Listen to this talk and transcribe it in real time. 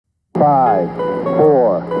5,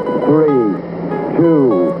 4, 3,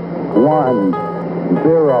 2, 1,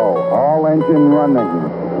 0. All engine running.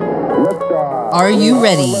 Liftoff. Are you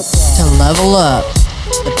ready to level up?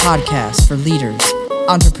 The podcast for leaders,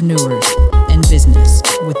 entrepreneurs, and business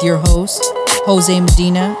with your hosts, Jose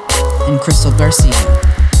Medina and Crystal Garcia.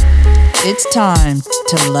 It's time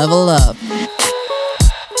to level up.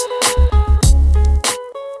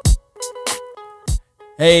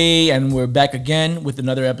 Hey, and we're back again with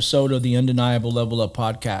another episode of the Undeniable Level Up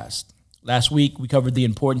podcast. Last week, we covered the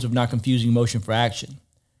importance of not confusing motion for action.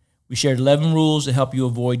 We shared 11 rules to help you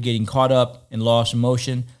avoid getting caught up and lost in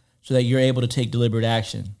motion so that you're able to take deliberate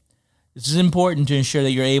action. This is important to ensure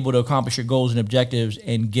that you're able to accomplish your goals and objectives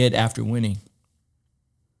and get after winning.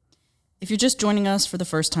 If you're just joining us for the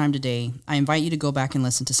first time today, I invite you to go back and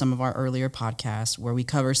listen to some of our earlier podcasts where we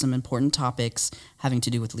cover some important topics having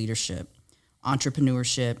to do with leadership,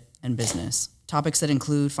 entrepreneurship, and business. Topics that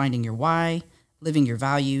include finding your why, living your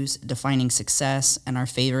values, defining success, and our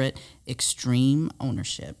favorite, extreme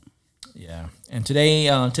ownership. Yeah, and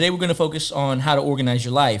today we're going to focus on how to organize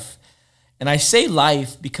your life. And I say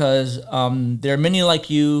life because there are many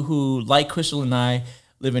like you who, like Crystal and I,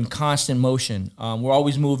 live in constant motion. We're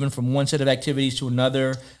always moving from one set of activities to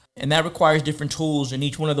another, and that requires different tools in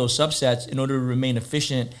each one of those subsets in order to remain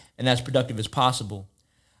efficient and as productive as possible.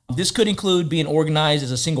 This could include being organized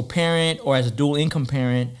as a single parent or as a dual income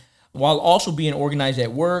parent, while also being organized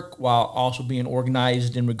at work, while also being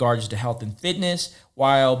organized in regards to health and fitness,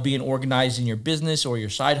 while being organized in your business or your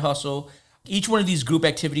side hustle. Each one of these group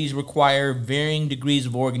activities require varying degrees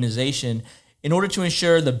of organization in order to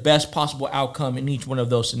ensure the best possible outcome in each one of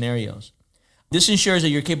those scenarios. This ensures that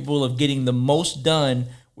you're capable of getting the most done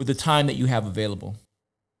with the time that you have available.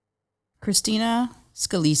 Christina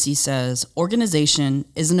Scalisi says, organization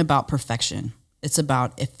isn't about perfection. It's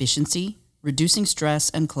about efficiency, reducing stress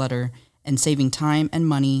and clutter, and saving time and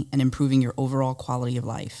money and improving your overall quality of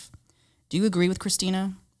life. Do you agree with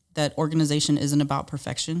Christina that organization isn't about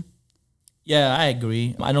perfection? Yeah, I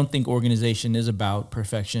agree. I don't think organization is about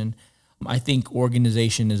perfection. I think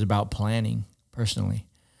organization is about planning, personally.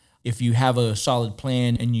 If you have a solid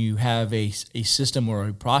plan and you have a system or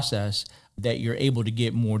a process that you're able to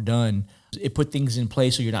get more done, it put things in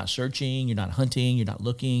place so you're not searching, you're not hunting, you're not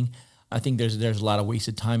looking. I think there's a lot of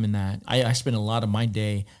wasted time in that. I spend a lot of my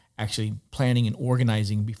day actually planning and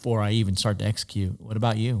organizing before I even start to execute. What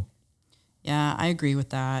about you? Yeah, I agree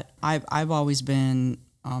with that. I've always been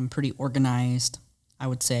pretty organized, I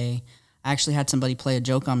would say. I actually had somebody play a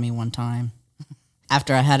joke on me one time.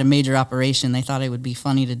 After I had a major operation, they thought it would be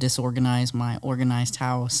funny to disorganize my organized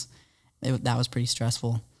house. That was pretty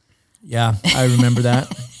stressful. Yeah, I remember that.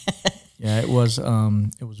 Yeah, it was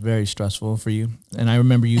very stressful for you. And I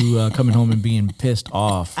remember you coming home and being pissed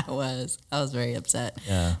off. I was very upset.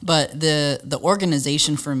 Yeah. But the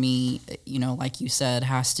organization for me, like you said,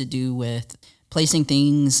 has to do with placing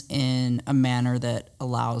things in a manner that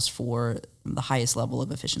allows for the highest level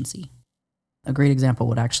of efficiency. A great example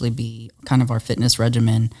would actually be kind of our fitness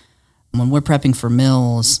regimen. When we're prepping for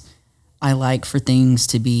meals, I like for things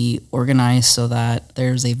to be organized so that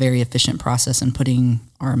there's a very efficient process in putting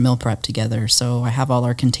our meal prep together. So I have all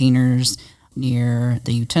our containers near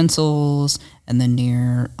the utensils and then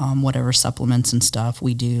near whatever supplements and stuff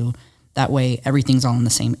we do. That way, everything's all in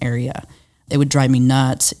the same area. It would drive me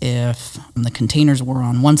nuts if the containers were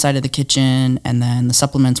on one side of the kitchen and then the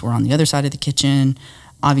supplements were on the other side of the kitchen.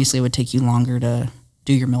 Obviously, it would take you longer to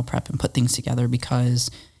do your meal prep and put things together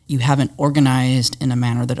because you haven't organized in a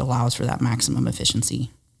manner that allows for that maximum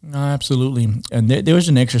efficiency. No, absolutely. And there was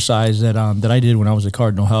an exercise that I did when I was at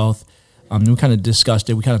Cardinal Health. We kind of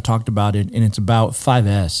discussed it. We kind of talked about it, and it's about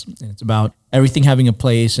 5S. And it's about everything having a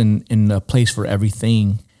place and a place for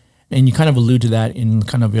everything. And you kind of allude to that in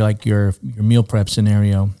kind of like your meal prep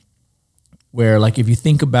scenario, where like if you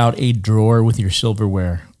think about a drawer with your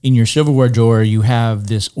silverware, in your silverware drawer, you have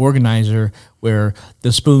this organizer where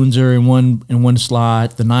the spoons are in one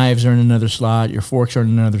slot, the knives are in another slot, your forks are in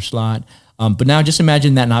another slot. But now just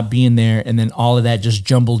imagine that not being there and then all of that just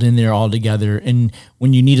jumbled in there all together. And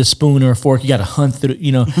when you need a spoon or a fork, you got to hunt through,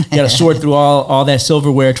 you got to sort through all that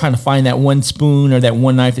silverware, trying to find that one spoon or that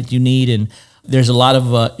one knife that you need. And there's a lot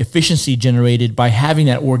of efficiency generated by having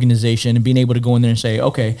that organization and being able to go in there and say,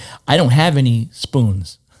 okay, I don't have any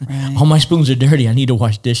spoons. Right. All my spoons are dirty. I need to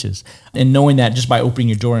wash dishes. And knowing that just by opening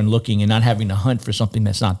your drawer and looking and not having to hunt for something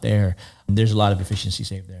that's not there, there's a lot of efficiency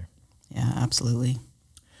saved there. Yeah, absolutely.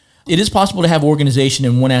 It is possible to have organization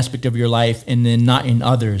in one aspect of your life and then not in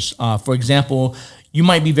others. For example, you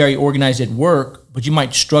might be very organized at work, but you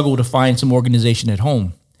might struggle to find some organization at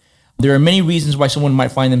home. There are many reasons why someone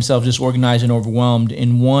might find themselves disorganized and overwhelmed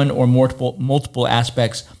in one or multiple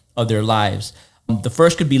aspects of their lives. The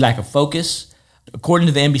first could be lack of focus. According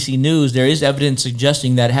to the NBC News, there is evidence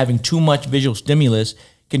suggesting that having too much visual stimulus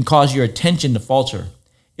can cause your attention to falter.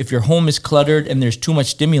 If your home is cluttered and there's too much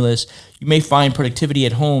stimulus, you may find productivity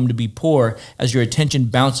at home to be poor as your attention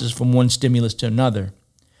bounces from one stimulus to another.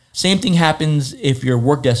 Same thing happens if your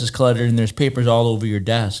work desk is cluttered and there's papers all over your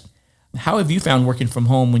desk. How have you found working from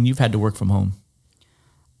home when you've had to work from home?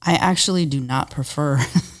 I actually do not prefer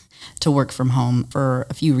to work from home for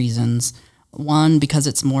a few reasons. One, because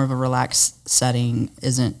it's more of a relaxed setting,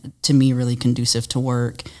 isn't to me really conducive to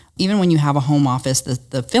work. Even when you have a home office,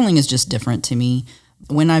 the feeling is just different to me.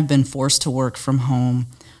 When I've been forced to work from home,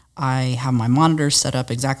 I have my monitors set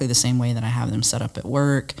up exactly the same way that I have them set up at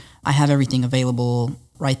work. I have everything available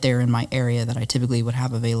right there in my area that I typically would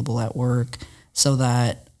have available at work, so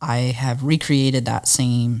that I have recreated that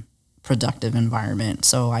same productive environment.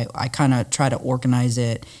 So I kind of try to organize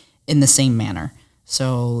it in the same manner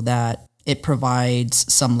so that it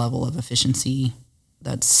provides some level of efficiency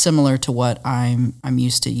that's similar to what I'm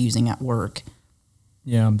used to using at work.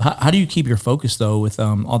 Yeah. How do you keep your focus though with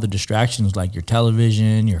all the distractions like your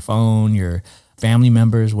television, your phone, your family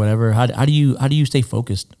members, whatever? How do you stay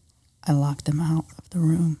focused? I lock them out of the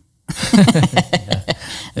room.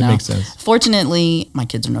 It makes sense. Fortunately, my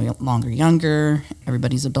kids are no longer younger.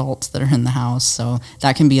 Everybody's adults that are in the house, so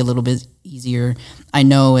that can be a little bit easier. I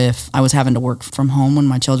know if I was having to work from home when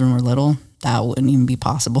my children were little, that wouldn't even be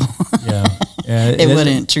possible. Yeah. It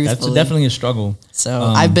wouldn't, truthfully. That's definitely a struggle. So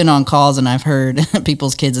I've been on calls and I've heard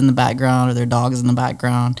people's kids in the background or their dogs in the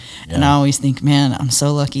background. Yeah. And I always think, man, I'm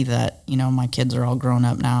so lucky that, my kids are all grown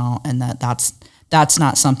up now, and that's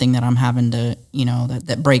not something that I'm having to,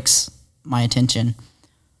 that breaks my attention.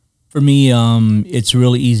 For me, it's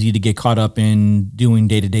really easy to get caught up in doing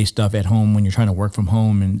day-to-day stuff at home when you're trying to work from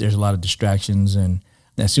home, and there's a lot of distractions. And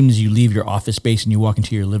as soon as you leave your office space and you walk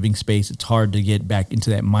into your living space, it's hard to get back into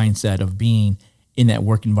that mindset of being in that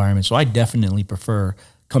work environment. So I definitely prefer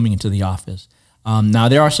coming into the office. Now,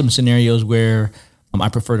 there are some scenarios where I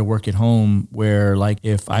prefer to work at home, where like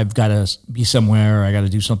if I've got to be somewhere, I got to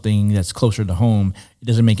do something that's closer to home, it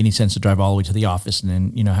doesn't make any sense to drive all the way to the office and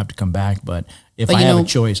then, have to come back. But if I have a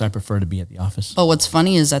choice, I prefer to be at the office. But what's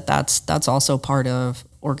funny is that's also part of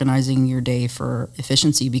organizing your day for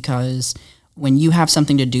efficiency, because when you have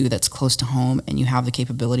something to do that's close to home and you have the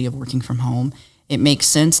capability of working from home, it makes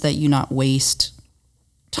sense that you not waste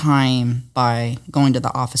time by going to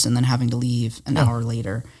the office and then having to leave an hour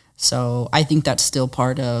later. So I think that's still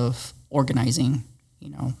part of organizing,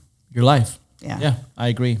 your life. Yeah, I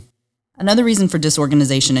agree. Another reason for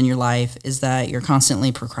disorganization in your life is that you're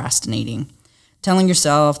constantly procrastinating, telling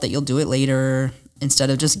yourself that you'll do it later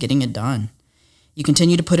instead of just getting it done. You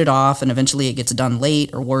continue to put it off, and eventually it gets done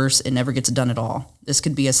late, or worse, it never gets done at all. This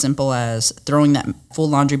could be as simple as throwing that full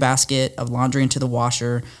laundry basket of laundry into the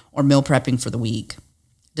washer or meal prepping for the week.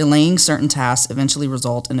 Delaying certain tasks eventually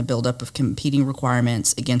result in a buildup of competing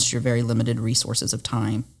requirements against your very limited resources of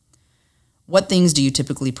time. What things do you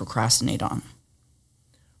typically procrastinate on?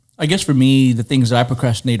 I guess for me, the things that I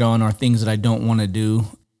procrastinate on are things that I don't want to do.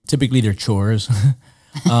 Typically, they're chores,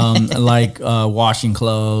 like washing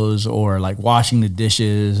clothes, or like washing the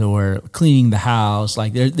dishes, or cleaning the house.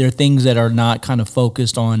 Like they're things that are not kind of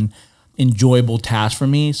focused on enjoyable tasks for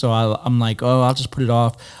me. So I'm like, I'll just put it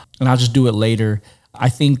off and I'll just do it later. I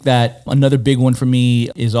think that another big one for me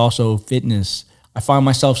is also fitness. I find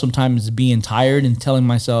myself sometimes being tired and telling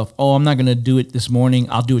myself, I'm not going to do it this morning.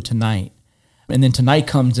 I'll do it tonight. And then tonight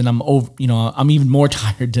comes and I'm even more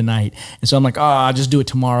tired tonight. And so I'm like, I'll just do it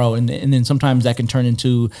tomorrow. And then sometimes that can turn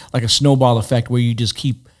into like a snowball effect where you just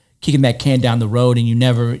keep kicking that can down the road and you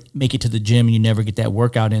never make it to the gym and you never get that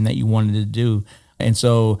workout in that you wanted to do. And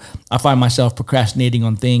so I find myself procrastinating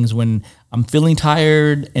on things when I'm feeling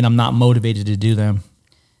tired and I'm not motivated to do them.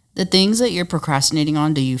 The things that you're procrastinating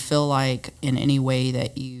on, do you feel like in any way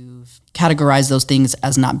that you've categorized those things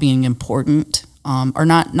as not being important? Or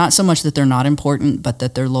not so much that they're not important, but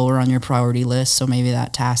that they're lower on your priority list. So maybe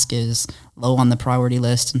that task is low on the priority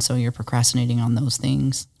list, and so you're procrastinating on those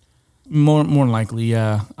things. More likely,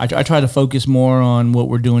 yeah. I try to focus more on what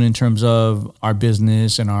we're doing in terms of our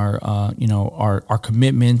business and our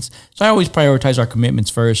commitments. So I always prioritize our commitments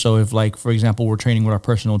first. So if, like, for example, we're training with our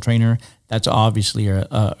personal trainer, that's obviously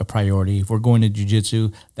a priority. If we're going to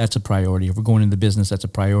jiu-jitsu, that's a priority. If we're going into business, that's a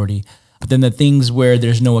priority. But then the things where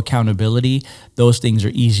there's no accountability, those things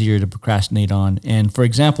are easier to procrastinate on. And for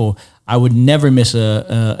example, I would never miss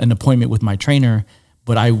an appointment with my trainer,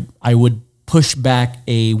 but I would push back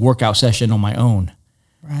a workout session on my own.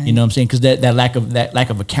 Right. You know what I'm saying? Because that lack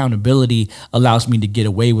of accountability allows me to get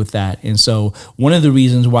away with that. And so one of the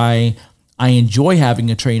reasons why I enjoy having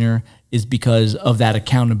a trainer is because of that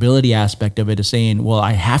accountability aspect of it, is saying, well,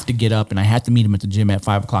 I have to get up and I have to meet him at the gym at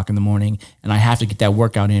 5:00 in the morning, and I have to get that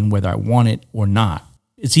workout in whether I want it or not.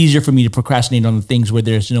 It's easier for me to procrastinate on the things where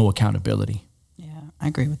there's no accountability. Yeah, I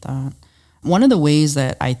agree with that. One of the ways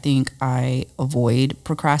that I think I avoid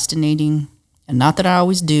procrastinating, and not that I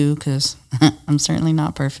always do, because I'm certainly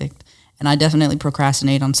not perfect, and I definitely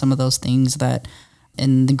procrastinate on some of those things that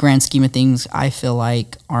in the grand scheme of things, I feel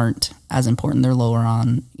like aren't as important. They're lower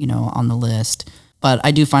on, on the list. But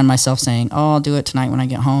I do find myself saying, oh, I'll do it tonight when I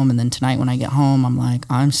get home. And then tonight when I get home, I'm like,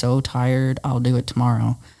 I'm so tired. I'll do it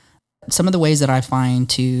tomorrow. Some of the ways that I find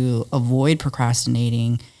to avoid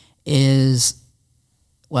procrastinating is,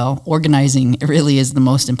 well, organizing. It really is the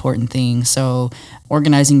most important thing. So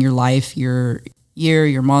organizing your life, your year,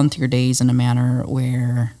 your month, your days in a manner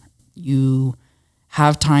where you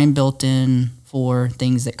have time built in for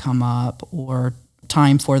things that come up, or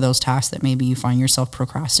time for those tasks that maybe you find yourself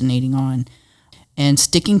procrastinating on, and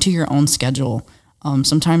sticking to your own schedule.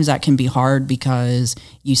 Sometimes that can be hard because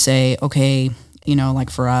you say, okay, like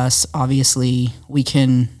for us, obviously we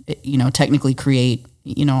can, technically create,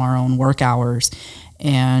 our own work hours.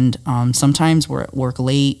 And sometimes we're at work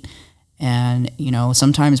late, and,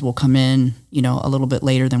 sometimes we'll come in, a little bit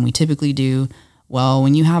later than we typically do. Well,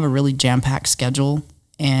 when you have a really jam-packed schedule,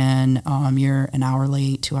 and you're an hour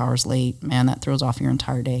late, 2 hours late, man, that throws off your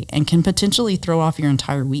entire day and can potentially throw off your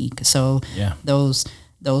entire week. So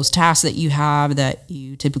those tasks that you have that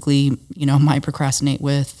you typically, might procrastinate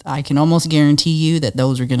with, I can almost guarantee you that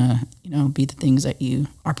those are going to, be the things that you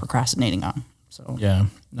are procrastinating on. So yeah,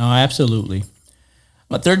 no, absolutely.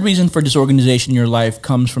 A third reason for disorganization in your life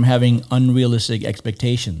comes from having unrealistic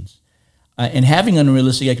expectations. And having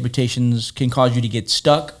unrealistic expectations can cause you to get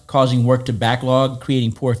stuck, causing work to backlog,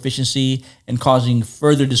 creating poor efficiency, and causing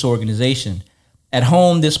further disorganization. At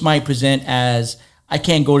home, this might present as, I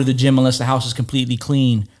can't go to the gym unless the house is completely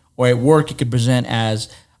clean. Or at work, it could present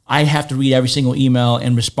as, I have to read every single email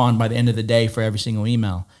and respond by the end of the day for every single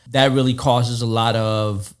email. That really causes a lot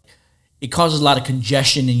of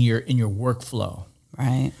congestion in your workflow.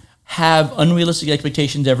 Right. Have unrealistic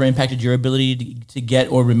expectations ever impacted your ability to get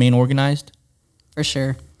or remain organized? For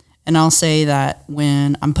sure. And I'll say that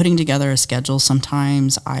when I'm putting together a schedule,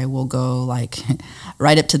 sometimes I will go like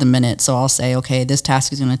right up to the minute. So I'll say, okay, this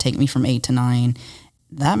task is going to take me from 8 to 9.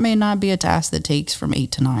 That may not be a task that takes from 8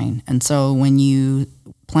 to 9. And so when you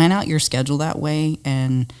plan out your schedule that way,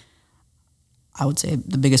 and I would say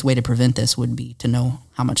the biggest way to prevent this would be to know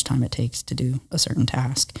how much time it takes to do a certain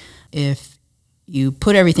task. If you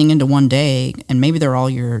put everything into one day, and maybe they're all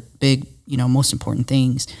your big, most important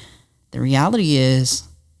things, the reality is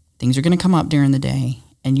things are going to come up during the day,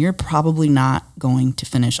 and you're probably not going to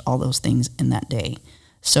finish all those things in that day.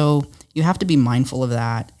 So you have to be mindful of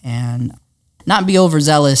that and not be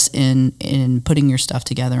overzealous in putting your stuff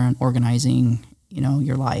together and organizing,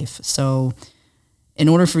 your life. So in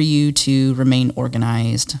order for you to remain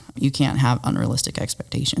organized, you can't have unrealistic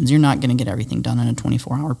expectations. You're not going to get everything done in a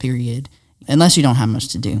 24-hour period unless you don't have much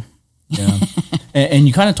to do. Yeah. And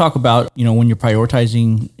you kind of talk about, when you're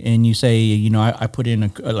prioritizing and you say, I put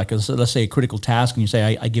in let's say a critical task, and you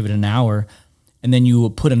say I give it an hour, and then you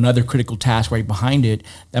put another critical task right behind it.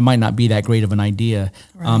 That might not be that great of an idea.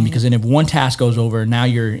 Right. Because then if one task goes over, now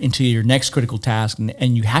you're into your next critical task,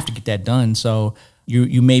 and you have to get that done. So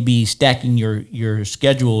you may be stacking your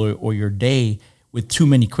schedule or your day with too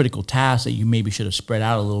many critical tasks that you maybe should have spread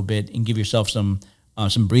out a little bit and give yourself some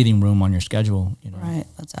breathing room on your schedule. Right.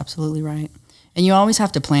 That's absolutely right. And you always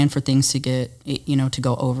have to plan for things to get, to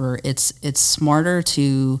go over. It's smarter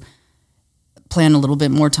to plan a little bit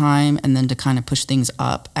more time and then to kind of push things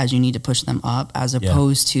up as you need to push them up, as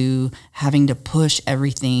opposed to having to push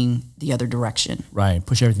everything the other direction. Right.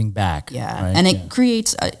 Push everything back. Yeah. Right? And it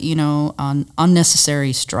creates,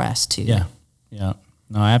 unnecessary stress too. Yeah. Yeah.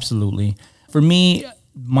 No, absolutely. For me,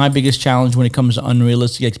 my biggest challenge when it comes to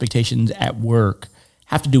unrealistic expectations at work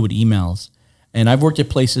have to do with emails. And I've worked at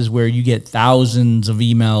places where you get thousands of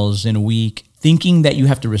emails in a week, thinking that you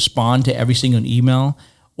have to respond to every single email,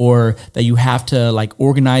 or that you have to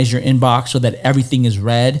organize your inbox so that everything is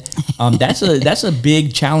read. That's a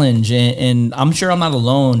big challenge. And I'm sure I'm not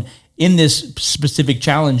alone in this specific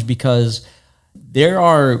challenge, because there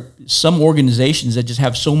are some organizations that just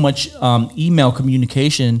have so much email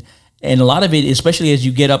communication, and a lot of it, especially as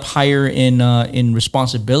you get up higher in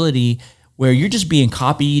responsibility, where you're just being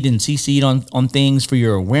copied and CC'd on things for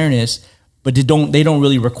your awareness, but they don't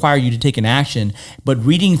really require you to take an action. But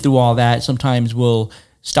reading through all that sometimes will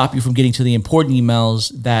stop you from getting to the important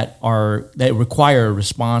emails that require a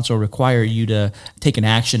response or require you to take an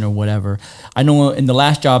action or whatever. I know in the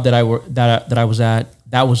last job that I was at,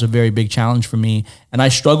 that was a very big challenge for me, and I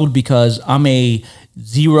struggled because I'm a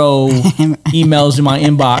 0 emails in my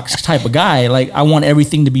inbox type of guy. Like, I want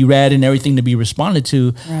everything to be read and everything to be responded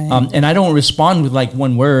to, Right. And I don't respond with like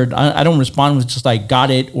one word. I don't respond with just like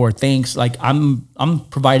got it or thanks. Like, I'm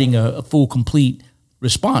providing a full, complete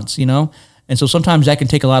response, you know. And so sometimes that can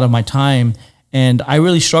take a lot of my time. And I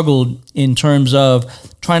really struggled in terms of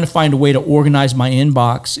trying to find a way to organize my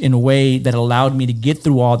inbox in a way that allowed me to get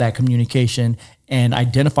through all that communication and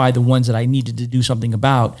identify the ones that I needed to do something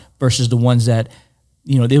about versus the ones that,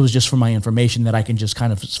 you know, it was just for my information that I can just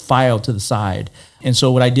kind of file to the side. And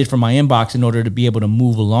so what I did for my inbox in order to be able to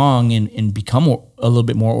move along and become a little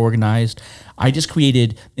bit more organized, I just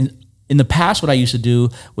created, in the past, what I used to do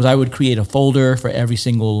was I would create a folder for every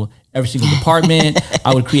single department.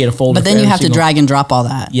 I would create a folder. But then you have to drag and drop all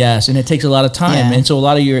that. Yes, and it takes a lot of time. Yeah. And so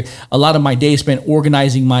a lot of my day spent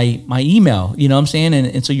organizing my email. You know what I'm saying?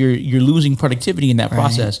 And so you're losing productivity in that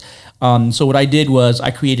process. So what I did was I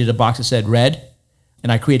created a box that said read,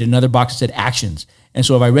 and I created another box that said actions. And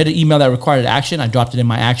so if I read an email that required action, I dropped it in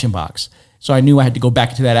my action box. So I knew I had to go back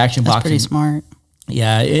into that action box. That's pretty smart.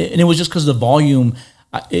 Yeah, and it was just because the volume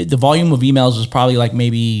of emails was probably like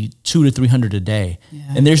maybe 200 to 300 a day. Yeah.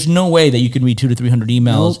 And there's no way that you can read 200 to 300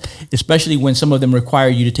 emails, especially when some of them require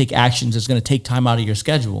you to take actions that's going to take time out of your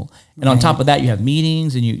schedule. And on top of that, you have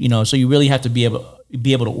meetings, and you know, so you really have to be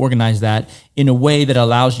able to organize that in a way that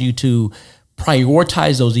allows you to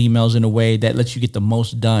prioritize those emails in a way that lets you get the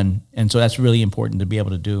most done. And so that's really important to be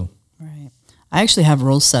able to do. Right. I actually have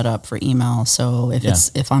rules set up for email. So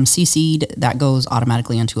if I'm CC'd, that goes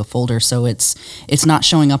automatically into a folder. So it's not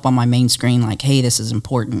showing up on my main screen like, hey, this is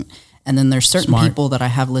important. And then there's certain people that I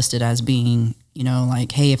have listed as being, you know,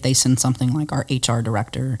 like, hey, if they send something like our HR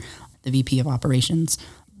director, the VP of operations,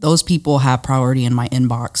 those people have priority in my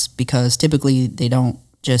inbox because typically they don't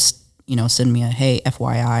just, you know, send me a, hey,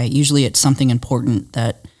 FYI. Usually it's something important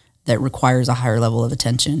that requires a higher level of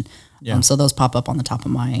attention. Yeah. So those pop up on the top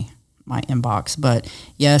of my inbox. But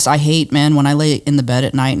yes, I hate, man, when I lay in the bed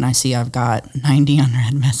at night and I see I've got 90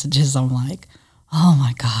 unread messages, I'm like, oh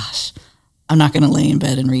my gosh, I'm not going to lay in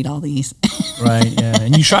bed and read all these. Right, yeah.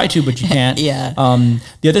 And you try to, but you can't. Yeah.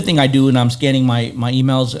 The other thing I do when I'm scanning my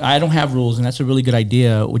emails, I don't have rules, and that's a really good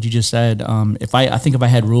idea, what you just said. I think if I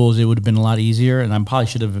had rules, it would have been a lot easier, and I probably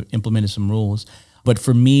should have implemented some rules. But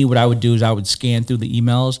for me, what I would do is I would scan through the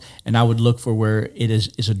emails, and I would look for where it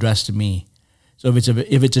is addressed to me. So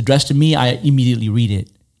if it's addressed to me, I immediately read it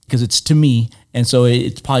because it's to me, and so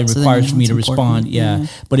it probably requires for me to respond. Yeah.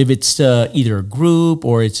 But if it's either a group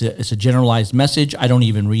or it's a generalized message, I don't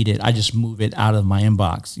even read it. I just move it out of my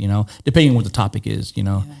inbox, you know, depending on what the topic is, you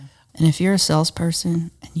know. Yeah. And if you're a salesperson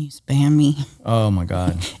and you spam me, oh my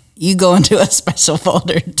God, you go into a special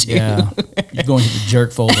folder too. Yeah, you go into the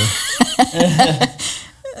jerk folder.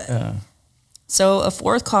 So a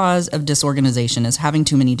fourth cause of disorganization is having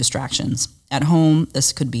too many distractions. At home,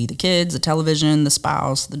 this could be the kids, the television, the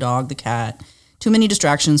spouse, the dog, the cat. Too many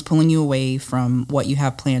distractions pulling you away from what you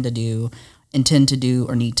have planned to do, intend to do,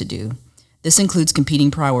 or need to do. This includes competing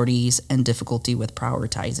priorities and difficulty with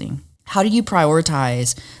prioritizing. How do you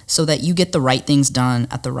prioritize so that you get the right things done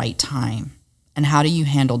at the right time? And how do you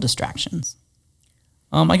handle distractions?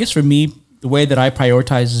 I guess for me, the way that I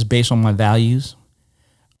prioritize is based on my values.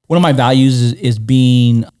 One of my values is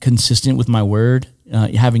being consistent with my word,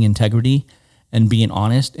 having integrity and being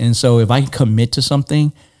honest. And so if I commit to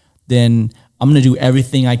something, then I'm going to do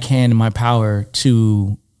everything I can in my power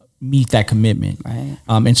to meet that commitment. Right.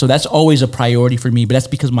 And so that's always a priority for me, but that's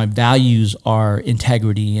because my values are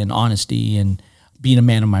integrity and honesty and being a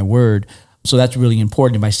man of my word. So that's really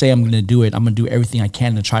important. If I say I'm going to do it, I'm going to do everything I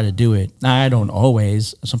can to try to do it. Now, I don't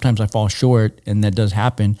always. Sometimes I fall short, and that does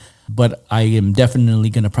happen. But I am definitely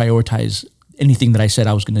going to prioritize anything that I said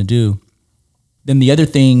I was going to do. Then the other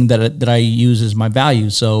thing that I use is my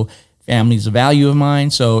values. So family is a value of mine.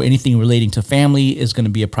 So anything relating to family is going to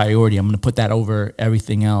be a priority. I'm going to put that over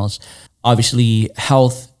everything else. Obviously,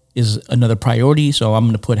 health is another priority. So I'm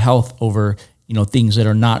going to put health over, things that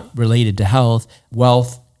are not related to health.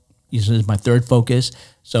 Wealth is my third focus.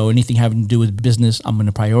 So anything having to do with business, I'm going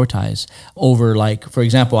to prioritize over, like, for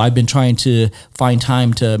example, I've been trying to find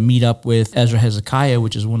time to meet up with Ezra Hezekiah,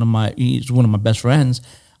 which is he's one of my best friends.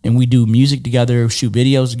 And we do music together, shoot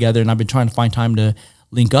videos together. And I've been trying to find time to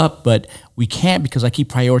link up, but we can't because I keep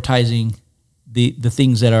prioritizing the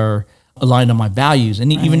things that are aligned on my values.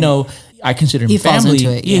 And even though I consider him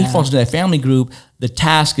family, he falls into that family group, the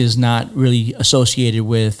task is not really associated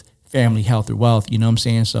with family, health, or wealth. You know what I'm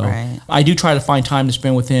saying? So Right. I do try to find time to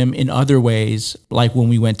spend with him in other ways, like when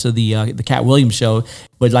we went to the Cat Williams show.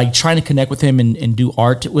 But like trying to connect with him and do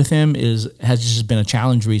art with him has just been a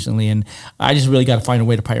challenge recently, and I just really got to find a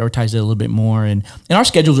way to prioritize it a little bit more. And our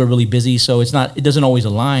schedules are really busy, so it doesn't always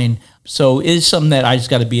align. So it's something that I just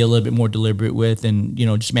got to be a little bit more deliberate with, and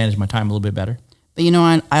just manage my time a little bit better. But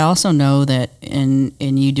I also know that in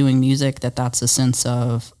you doing music, that's a sense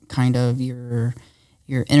of kind of your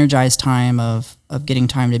energized time of getting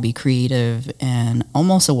time to be creative and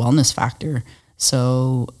almost a wellness factor.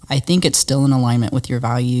 So I think it's still in alignment with your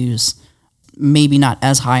values, maybe not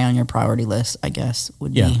as high on your priority list, I guess,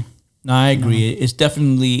 would be. No, I agree. It's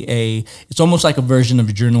definitely it's almost like a version of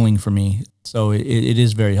journaling for me. So it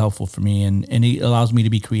is very helpful for me, and it allows me to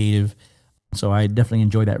be creative. So I definitely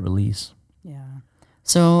enjoy that release. Yeah.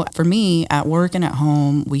 So for me, at work and at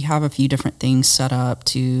home, we have a few different things set up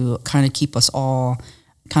to kind of keep us all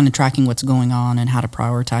kind of tracking what's going on and how to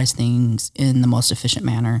prioritize things in the most efficient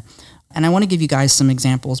manner. And I want to give you guys some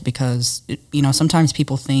examples because, sometimes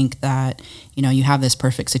people think that, you have this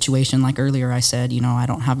perfect situation. Like earlier I said, I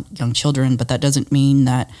don't have young children, but that doesn't mean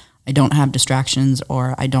that I don't have distractions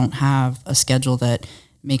or I don't have a schedule that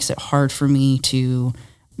makes it hard for me to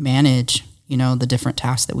manage, the different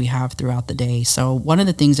tasks that we have throughout the day. So one of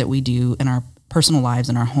the things that we do in our personal lives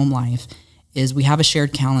and our home life is we have a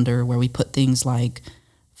shared calendar where we put things like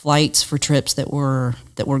flights for trips that we're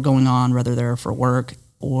going on, whether they're for work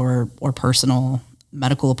or personal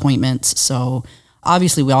medical appointments. So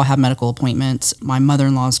obviously we all have medical appointments. My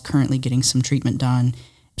mother-in-law is currently getting some treatment done.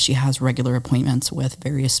 She has regular appointments with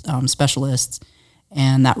various specialists,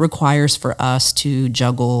 and that requires for us to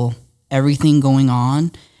juggle everything going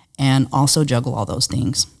on and also juggle all those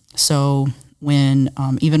things. So when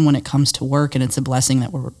even when it comes to work, and it's a blessing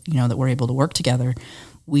that we're able to work together,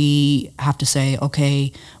 we have to say,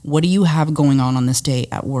 okay, what do you have going on this day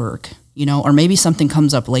at work? Or maybe something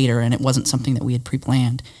comes up later and it wasn't something that we had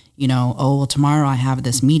pre-planned. Oh, well, tomorrow I have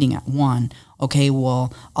this meeting at 1. Okay,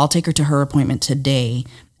 well, I'll take her to her appointment today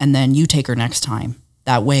and then you take her next time.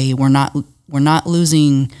 That way we're not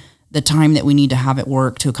losing the time that we need to have at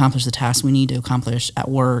work to accomplish the tasks we need to accomplish at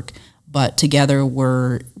work, but together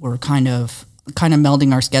we're kind of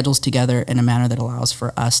melding our schedules together in a manner that allows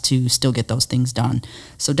for us to still get those things done.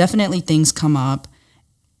 So definitely things come up.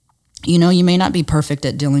 You may not be perfect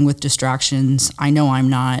at dealing with distractions. I know I'm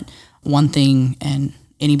not. One thing, and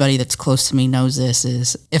anybody that's close to me knows this,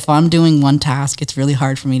 is if I'm doing one task, it's really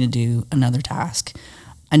hard for me to do another task.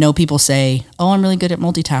 I know people say, oh, I'm really good at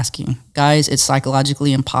multitasking. Guys, it's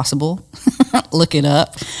psychologically impossible. Look it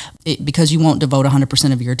up. Because you won't devote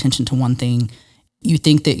 100% of your attention to one thing. You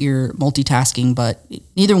think that you're multitasking, but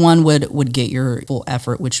neither one would get your full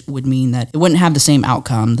effort, which would mean that it wouldn't have the same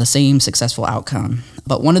outcome, the same successful outcome.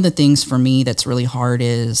 But one of the things for me that's really hard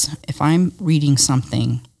is if I'm reading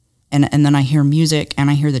something and then I hear music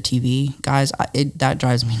and I hear the TV, guys, that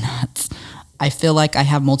drives me nuts. I feel like I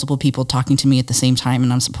have multiple people talking to me at the same time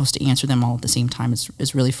and I'm supposed to answer them all at the same time.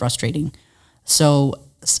 It's really frustrating. So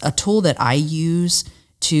a tool that I use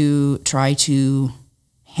to try to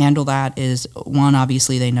handle that is, one,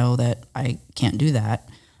 obviously they know that I can't do that.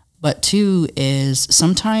 But two is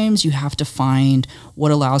sometimes you have to find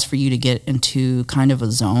what allows for you to get into kind of a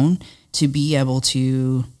zone to be able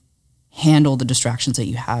to handle the distractions that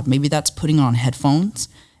you have. Maybe that's putting on headphones.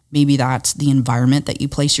 Maybe that's the environment that you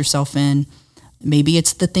place yourself in. Maybe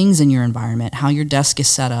it's the things in your environment, how your desk is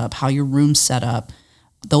set up, how your room's set up.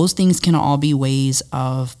 Those things can all be ways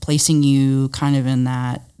of placing you kind of in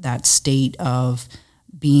that state of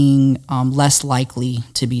being less likely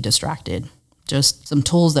to be distracted. Just some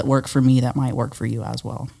tools that work for me that might work for you as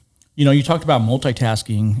well. You talked about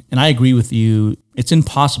multitasking, and I agree with you. It's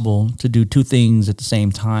impossible to do two things at the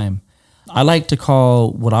same time. I like to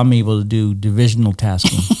call what I'm able to do divisional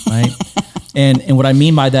tasking, right? And what I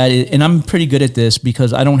mean by that is, and I'm pretty good at this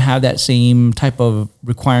because I don't have that same type of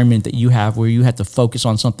requirement that you have where you have to focus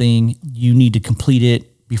on something, you need to complete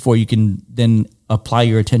it before you can then apply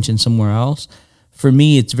your attention somewhere else. For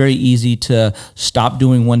me, it's very easy to stop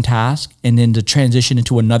doing one task and then to transition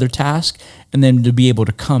into another task and then to be able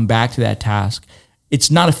to come back to that task.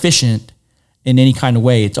 It's not efficient in any kind of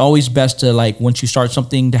way. It's always best to, like, once you start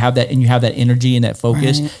something, to have that, and you have that energy and that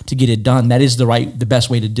focus to get it done. That is the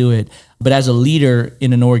best way to do it. But as a leader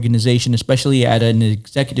in an organization, especially at an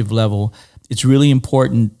executive level, it's really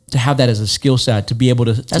important to have that as a skill set, to be able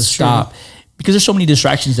to stop, because there's so many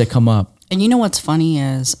distractions that come up. And you know what's funny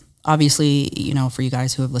is, obviously, for you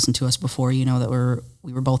guys who have listened to us before, you know that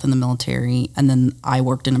we were both in the military, and then I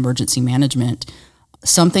worked in emergency management.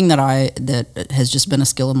 Something that has just been a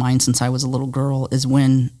skill of mine since I was a little girl is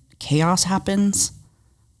when chaos happens,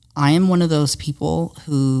 I am one of those people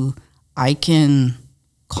who I can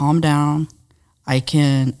calm down. I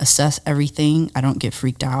can assess everything. I don't get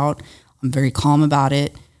freaked out. I'm very calm about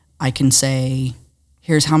it. I can say,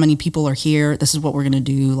 here's how many people are here. This is what we're going to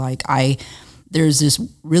do. Like there's this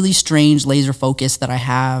really strange laser focus that I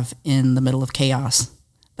have in the middle of chaos.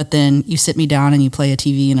 But then you sit me down and you play a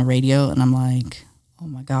TV and a radio and I'm like, oh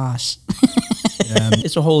my gosh.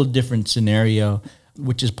 It's a whole different scenario,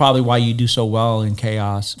 which is probably why you do so well in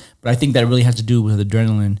chaos. But I think that really has to do with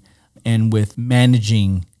adrenaline and with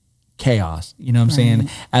managing chaos, you know what I'm saying?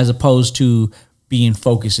 As opposed to being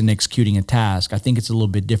focused and executing a task. I think it's a little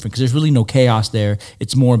bit different because there's really no chaos there.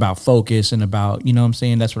 It's more about focus and about, you know what I'm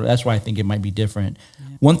saying? That's why I think it might be different.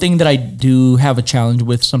 Yeah. One thing that I do have a challenge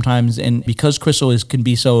with sometimes, and because Crystal can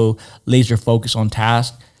be so laser focused on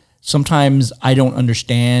task, sometimes I don't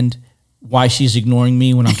understand why she's ignoring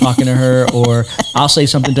me when I'm talking to her, or I'll say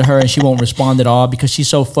something to her and she won't respond at all because she's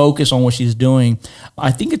so focused on what she's doing.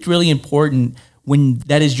 I think it's really important when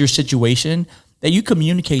that is your situation that you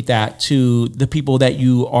communicate that to the people that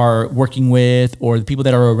you are working with or the people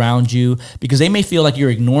that are around you, because they may feel like you're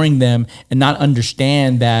ignoring them and not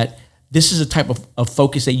understand that this is a type of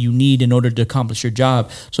focus that you need in order to accomplish your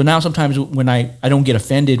job. So now sometimes when I don't get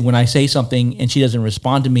offended when I say something and she doesn't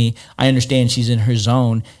respond to me, I understand she's in her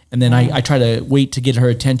zone. And then I try to wait to get her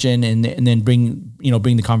attention and then bring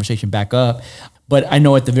the conversation back up. But I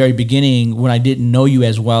know at the very beginning, when I didn't know you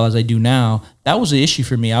as well as I do now, that was the issue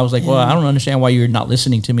for me. I was like, well, I don't understand why you're not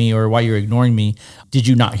listening to me or why you're ignoring me. Did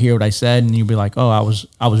you not hear what I said? And you'd be like, oh, I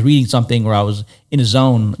was reading something or I was in a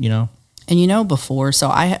zone, you know? And before, so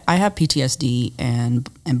I have PTSD, and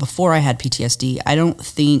before I had PTSD, I don't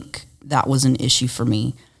think that was an issue for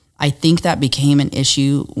me. I think that became an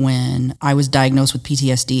issue when I was diagnosed with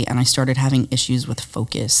PTSD and I started having issues with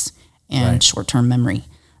focus and short-term memory.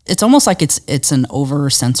 It's almost like it's an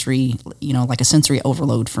over-sensory, like a sensory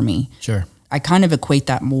overload for me. Sure. I kind of equate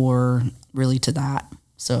that more really to that.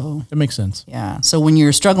 So that makes sense. Yeah. So when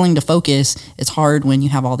you're struggling to focus, it's hard when you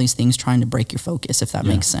have all these things trying to break your focus, if that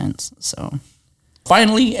makes sense. So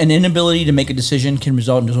finally, an inability to make a decision can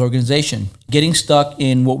result in disorganization, getting stuck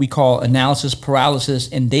in what we call analysis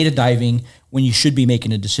paralysis and data diving when you should be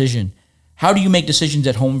making a decision. How do you make decisions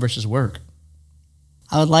at home versus work?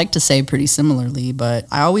 I would like to say pretty similarly, but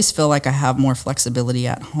I always feel like I have more flexibility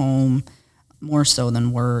at home, more so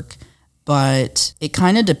than work. But it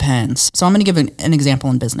kind of depends. So I'm going to give an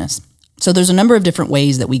example in business. So there's a number of different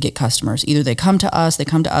ways that we get customers. Either they come to us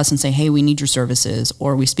and say, hey, we need your services.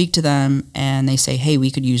 Or we speak to them and they say, hey,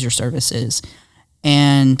 we could use your services.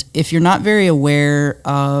 And if you're not very aware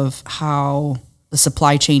of how the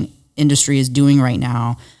supply chain industry is doing right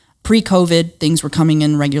now, pre-COVID, things were coming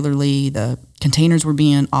in regularly. The containers were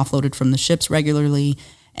being offloaded from the ships regularly.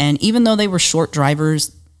 And even though they were short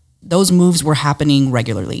drivers, those moves were happening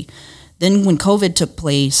regularly. Then when COVID took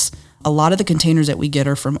place, a lot of the containers that we get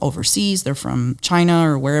are from overseas. They're from China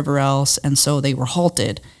or wherever else. And so they were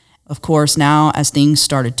halted. Of course, now as things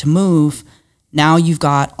started to move, now you've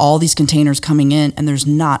got all these containers coming in and there's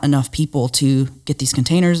not enough people to get these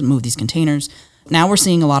containers, move these containers. Now we're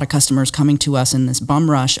seeing a lot of customers coming to us in this bum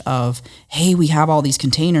rush of, hey, we have all these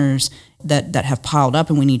containers that have piled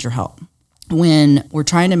up and we need your help. When we're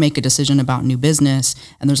trying to make a decision about new business,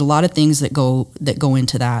 and there's a lot of things that go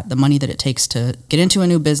into that, the money that it takes to get into a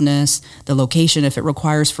new business, the location, if it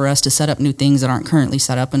requires for us to set up new things that aren't currently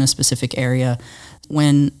set up in a specific area.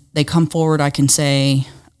 When they come forward, I can say,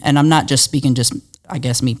 and I'm not just speaking I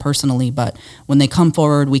guess me personally, but when they come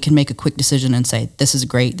forward, we can make a quick decision and say, this is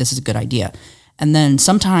great, this is a good idea. And then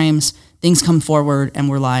sometimes things come forward and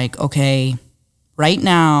we're like, okay, right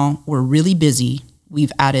now we're really busy.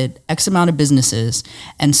 We've added X amount of businesses.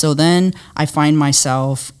 And so then I find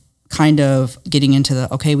myself kind of getting into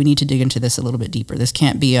okay, we need to dig into this a little bit deeper. This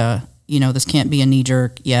can't be a knee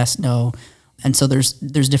jerk, yes, no. And so there's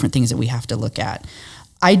different things that we have to look at.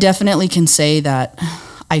 I definitely can say that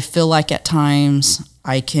I feel like at times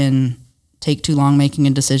I can take too long making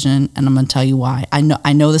a decision, and I'm going to tell you why.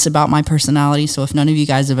 I know this about my personality, so if none of you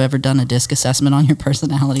guys have ever done a DISC assessment on your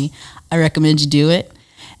personality, I recommend you do it.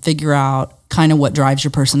 Figure out kind of what drives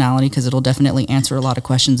your personality, because it'll definitely answer a lot of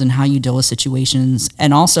questions in how you deal with situations,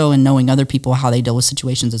 and also in knowing other people, how they deal with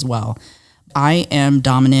situations as well. I am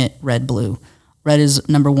dominant red, blue. Red is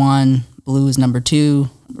number 1, blue is number 2.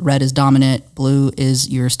 Red is dominant, blue is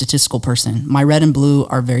your statistical person. My red and blue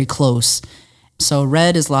are very close. So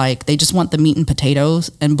red is like, they just want the meat and potatoes,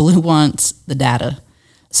 and blue wants the data.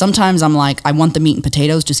 Sometimes I'm like, I want the meat and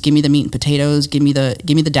potatoes, just give me the meat and potatoes, give me the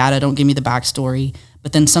data, don't give me the backstory.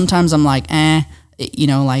 But then sometimes I'm like, I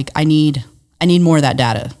need I need more of that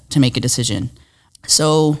data to make a decision.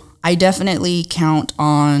 So I definitely count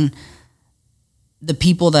on the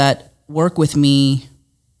people that work with me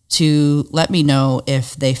to let me know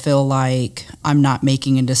if they feel like I'm not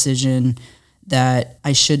making a decision that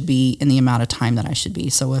I should be in the amount of time that I should be.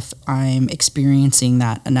 So if I'm experiencing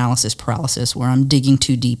that analysis paralysis where I'm digging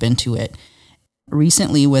too deep into it.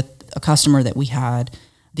 Recently with a customer that we had,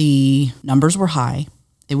 the numbers were high.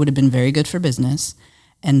 It would have been very good for business.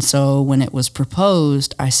 And so when it was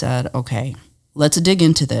proposed, I said, okay, let's dig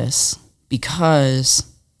into this because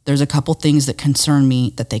there's a couple things that concern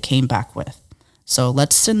me that they came back with. So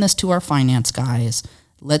let's send this to our finance guys.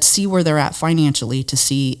 Let's see where they're at financially to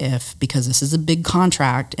see if, because this is a big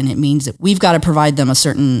contract and it means that we've got to provide them a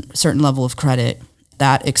certain level of credit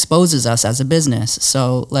that exposes us as a business.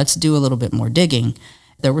 So let's do a little bit more digging.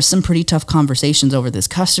 There were some pretty tough conversations over this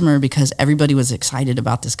customer because everybody was excited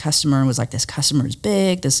about this customer and was like, this customer is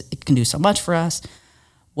big, it can do so much for us.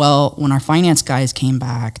 Well, when our finance guys came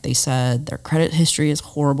back, they said their credit history is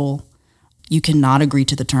horrible. You cannot agree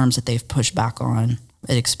to the terms that they've pushed back on.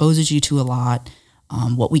 It exposes you to a lot.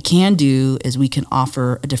 What we can do is we can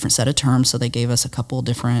offer a different set of terms. So they gave us a couple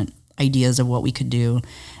different ideas of what we could do.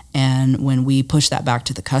 And when we pushed that back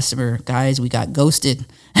to the customer, guys, we got ghosted.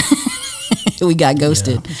 We got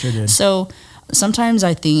ghosted. Yeah, sure did. So sometimes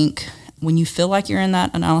I think when you feel like you're in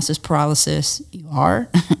that analysis paralysis, you are,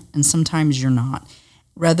 and sometimes you're not.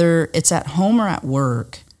 Whether it's at home or at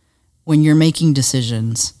work, when you're making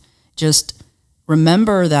decisions, just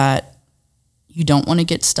remember that you don't want to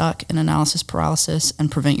get stuck in analysis paralysis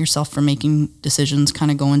and prevent yourself from making decisions,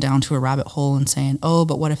 kind of going down to a rabbit hole and saying, oh,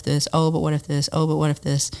 but what if this? Oh, but what if this? Oh, but what if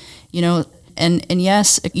this? You know, and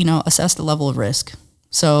yes, you know, assess the level of risk.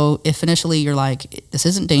 So if initially you're like, this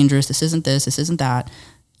isn't dangerous, this isn't that,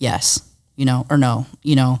 yes, you know, or no,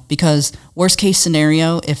 you know, because worst case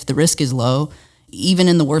scenario, if the risk is low, even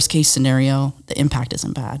in the worst case scenario, the impact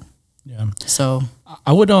isn't bad. Yeah. So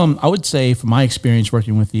I would say from my experience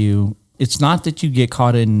working with you, it's not that you get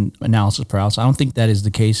caught in analysis paralysis. I don't think that is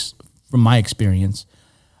the case from my experience,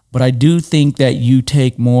 but I do think that you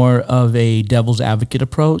take more of a devil's advocate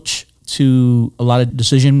approach to a lot of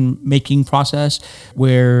decision-making process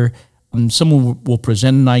where someone will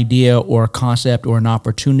present an idea or a concept or an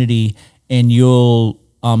opportunity and you'll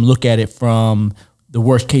look at it from the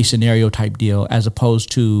worst case scenario type deal as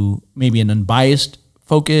opposed to maybe an unbiased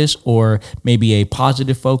focus or maybe a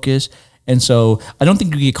positive focus. And so I don't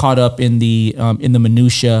think you get caught up in the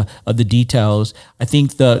minutia of the details. I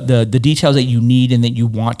think the details that you need and that you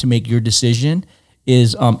want to make your decision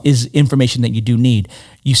is information that you do need.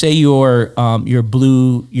 You say you're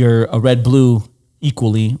a red blue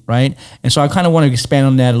equally, right? And so I kind of want to expand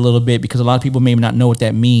on that a little bit because a lot of people may not know what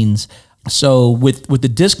that means. So with the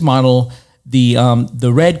DISC model,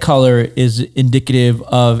 the red color is indicative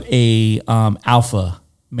of a alpha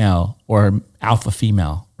male or alpha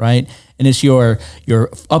female, right? And it's your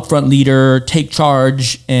upfront leader, take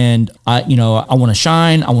charge, and I want to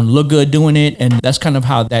shine, I want to look good doing it, and that's kind of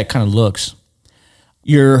how that kind of looks.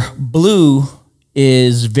 Your blue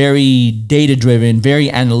is very data driven, very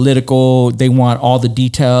analytical. They want all the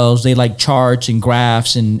details. They like charts and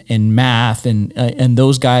graphs and math, and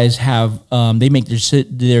those guys have they make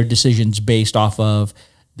their decisions based off of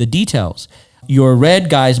the details. Your red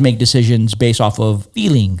guys make decisions based off of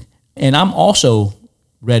feeling, and I'm also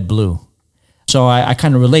red blue. So I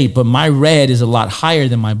kind of relate, but my red is a lot higher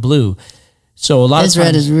than my blue. So a lot his of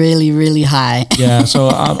times, red is really, really high. Yeah, so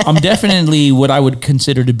I'm definitely what I would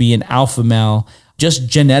consider to be an alpha male, just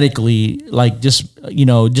genetically, like just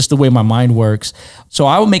the way my mind works. So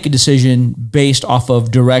I would make a decision based off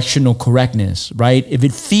of directional correctness, right? If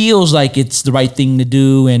it feels like it's the right thing to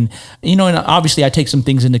do, and and obviously I take some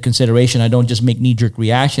things into consideration. I don't just make knee-jerk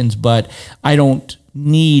reactions, but I don't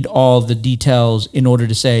need all the details in order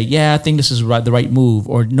to say, yeah, I think this is the right move,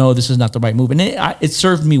 or no, this is not the right move. And it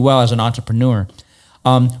served me well as an entrepreneur.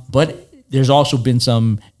 But there's also been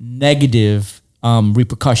some negative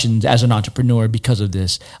repercussions as an entrepreneur because of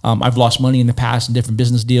this. I've lost money in the past in different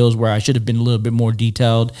business deals where I should have been a little bit more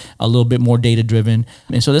detailed, a little bit more data driven.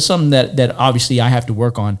 And so that's something that obviously I have to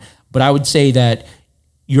work on. But I would say that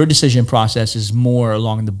your decision process is more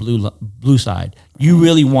along the blue side. You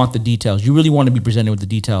really want the details. You really want to be presented with the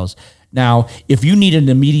details. Now, if you need an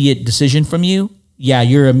immediate decision from you, yeah,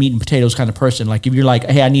 you're a meat and potatoes kind of person. Like if you're like,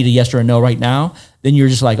 hey, I need a yes or a no right now, then you're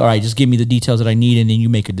just like, all right, just give me the details that I need, and then you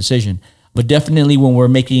make a decision. But definitely when we're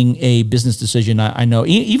making a business decision, I know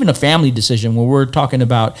even a family decision, when we're talking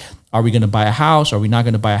about, are we going to buy a house? Are we not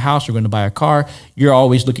going to buy a house? Are we going to buy a car? You're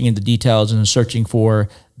always looking at the details and searching for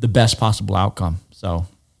the best possible outcome. So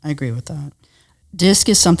I agree with that. DISC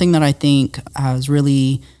is something that I think has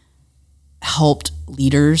really helped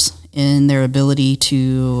leaders in their ability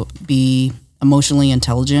to be emotionally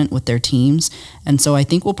intelligent with their teams. And so I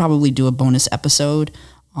think we'll probably do a bonus episode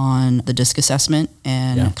on the DISC assessment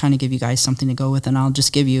and kind of give you guys something to go with. And I'll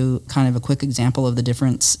just give you kind of a quick example of the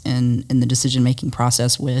difference in the decision-making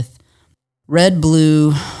process with red,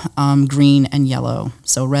 blue, green, and yellow.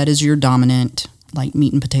 So red is your dominant, like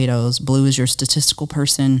meat and potatoes. Blue is your statistical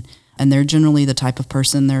person, and they're generally the type of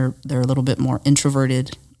person, they're a little bit more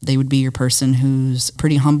introverted. They would be your person who's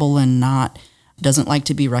pretty humble and doesn't like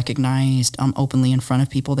to be recognized openly in front of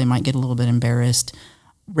people. They might get a little bit embarrassed.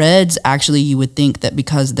 Reds, actually, you would think that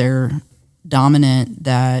because they're dominant,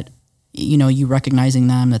 that, you recognizing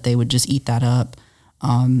them, that they would just eat that up.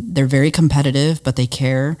 They're very competitive, but they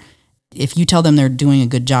care. If you tell them they're doing a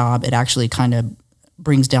good job, it actually kind of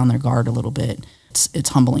brings down their guard a little bit. It's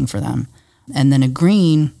humbling for them. And then a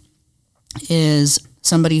green is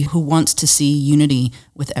somebody who wants to see unity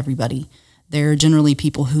with everybody. They're generally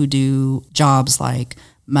people who do jobs like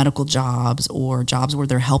medical jobs or jobs where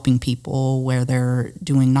they're helping people, where they're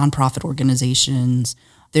doing nonprofit organizations.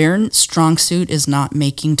 Their strong suit is not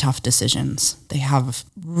making tough decisions. They have a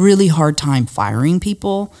really hard time firing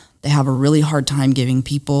people. They have a really hard time giving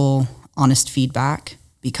people honest feedback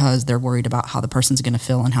because they're worried about how the person's going to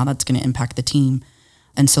feel and how that's going to impact the team.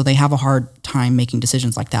 And so they have a hard time making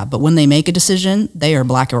decisions like that. But when they make a decision, they are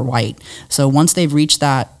black or white. So once they've reached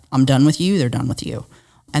that, I'm done with you, they're done with you.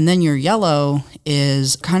 And then your yellow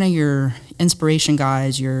is kind of your inspiration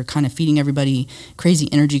guys, your kind of feeding everybody crazy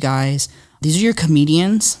energy guys. These are your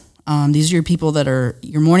comedians. These are your people that are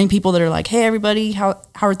your morning people that are like, hey, everybody, how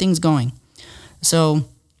are things going? So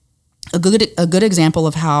a good example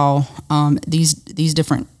of how these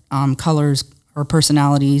different colors or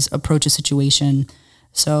personalities approach a situation.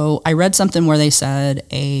 So I read something where they said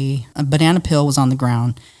a banana peel was on the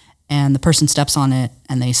ground and the person steps on it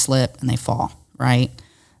and they slip and they fall, right?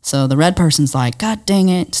 So the red person's like, God dang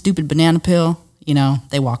it, stupid banana peel,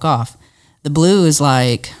 they walk off. The blue is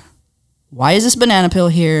like, why is this banana peel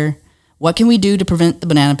here? What can we do to prevent the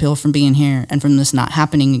banana peel from being here and from this not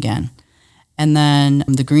happening again? And then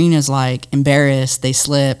the green is like embarrassed, they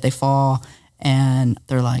slip, they fall, and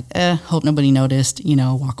they're like, hope nobody noticed,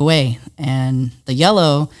 walk away. And the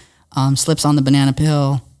yellow slips on the banana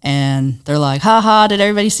peel, and they're like, ha, did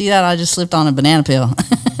everybody see that? I just slipped on a banana peel.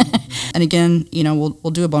 And again,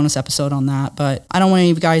 we'll do a bonus episode on that, but I don't want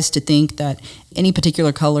any of you guys to think that any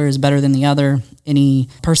particular color is better than the other. Any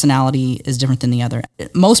personality is different than the other.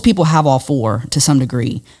 Most people have all four to some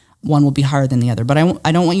degree. One will be higher than the other, but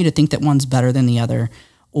I don't want you to think that one's better than the other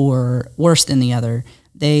or worse than the other.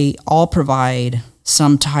 They all provide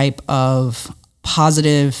some type of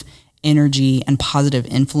positive energy and positive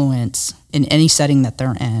influence in any setting that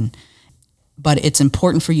they're in. But it's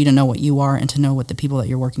important for you to know what you are and to know what the people that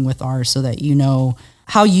you're working with are so that you know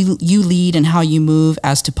how you lead and how you move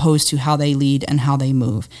as opposed to how they lead and how they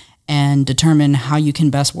move, and determine how you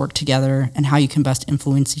can best work together and how you can best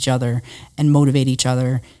influence each other and motivate each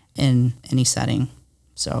other in any setting.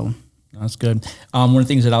 So that's good. One of the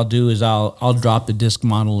things that I'll do is I'll drop the DISC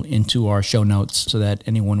model into our show notes so that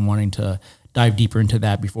anyone wanting to dive deeper into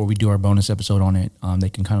that before we do our bonus episode on it, they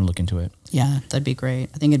can kind of look into it. Yeah, that'd be great.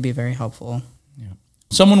 I think it'd be very helpful. Yeah.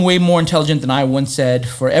 Someone way more intelligent than I once said,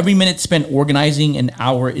 for every minute spent organizing, an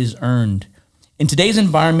hour is earned. In today's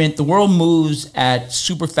environment, the world moves at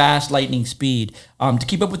super fast lightning speed. To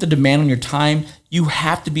keep up with the demand on your time, you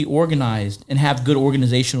have to be organized and have good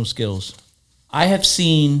organizational skills. I have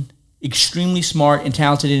seen extremely smart and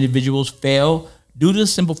talented individuals fail due to the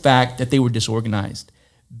simple fact that they were disorganized.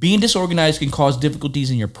 Being disorganized can cause difficulties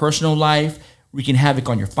in your personal life, wreaking havoc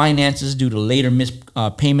on your finances due to later missed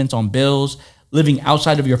payments on bills, living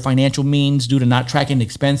outside of your financial means due to not tracking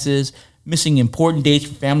expenses, missing important dates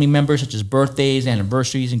for family members such as birthdays,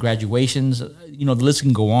 anniversaries, and graduations. The list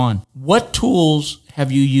can go on. What tools have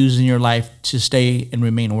you used in your life to stay and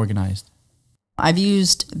remain organized? I've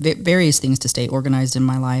used various things to stay organized in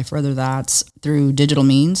my life, whether that's through digital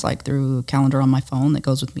means, like through a calendar on my phone that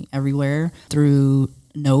goes with me everywhere, through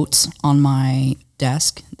notes on my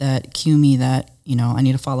desk that cue me that, I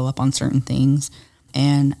need to follow up on certain things,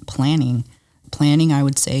 and planning. Planning, I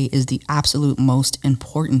would say, is the absolute most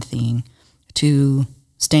important thing to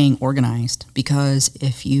staying organized, because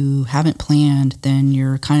if you haven't planned, then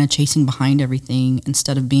you're kind of chasing behind everything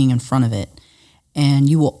instead of being in front of it. And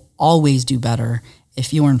you will always do better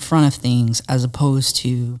if you're in front of things as opposed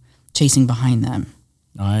to chasing behind them.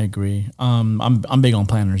 I agree. I'm big on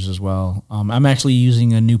planners as well. I'm actually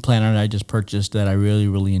using a new planner that I just purchased that I really,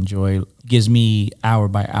 really enjoy. It gives me hour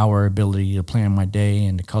by hour ability to plan my day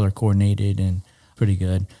and to color coordinate it. And pretty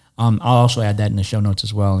good. I'll also add that in the show notes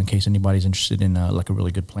as well in case anybody's interested in like a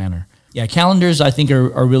really good planner. Yeah, calendars I think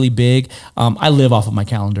are really big. I live off of my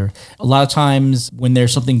calendar. A lot of times when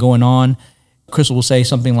there's something going on, Crystal will say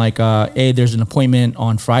something like, hey, there's an appointment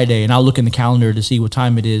on Friday, and I'll look in the calendar to see what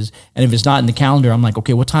time it is. And if it's not in the calendar, I'm like,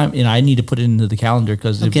 okay, what time? And I need to put it into the calendar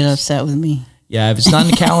because Don't get upset with me. Yeah, if it's not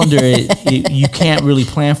in the calendar, you can't really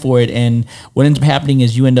plan for it. And what ends up happening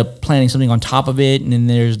is you end up planning something on top of it, and then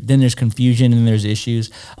there's confusion and there's issues.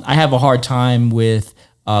 I have a hard time with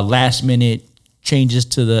last minute changes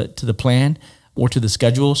to the plan or to the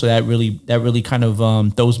schedule, so that really kind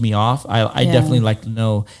of throws me off. I definitely like to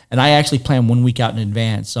know, and I actually plan 1 week out in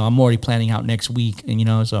advance, so I'm already planning out next week,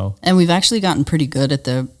 and so. And we've actually gotten pretty good at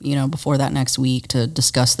before that next week to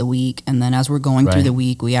discuss the week, and then as we're going through the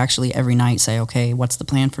week, we actually every night say, okay, what's the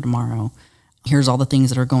plan for tomorrow? Here's all the things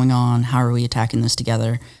that are going on. How are we attacking this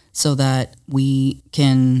together so that we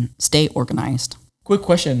can stay organized? Quick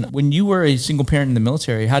question. When you were a single parent in the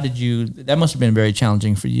military, that must have been very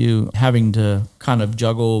challenging for you, having to kind of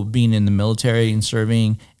juggle being in the military and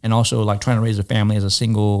serving and also like trying to raise a family as a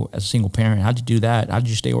single parent. How'd you do that? How did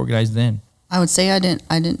you stay organized then? I would say I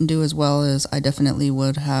didn't do as well as I definitely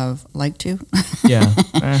would have liked to. Yeah.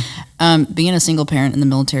 Being a single parent in the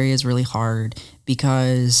military is really hard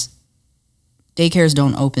because daycares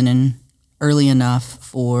don't open in early enough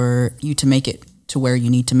for you to make it to where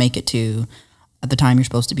you need to make it to at the time you're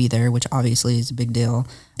supposed to be there, which obviously is a big deal.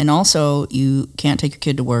 And also, you can't take your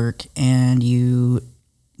kid to work, and you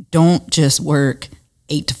don't just work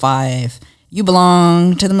 8 to 5. You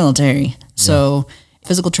belong to the military. Yeah. So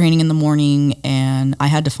physical training in the morning, and I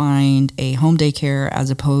had to find a home daycare as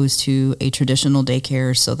opposed to a traditional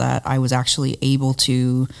daycare so that I was actually able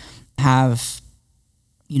to have,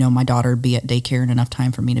 my daughter be at daycare in enough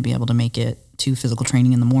time for me to be able to make it to physical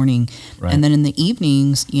training in the morning. Right. And then in the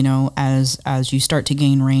evenings, as you start to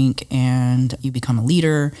gain rank and you become a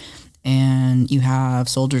leader and you have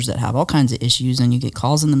soldiers that have all kinds of issues and you get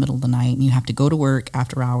calls in the middle of the night and you have to go to work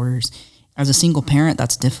after hours. As a single parent,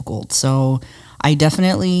 that's difficult. So I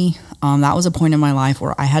definitely, that was a point in my life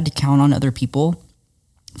where I had to count on other people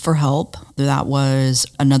for help. That was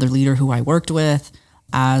another leader who I worked with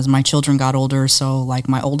as my children got older. So like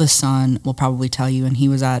my oldest son will probably tell you, and he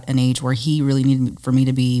was at an age where he really needed for me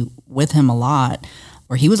to be with him a lot,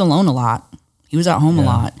 where he was alone a lot. He was at home a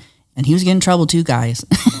lot, and he was getting in trouble too, guys.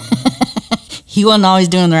 He wasn't always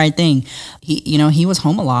doing the right thing. He was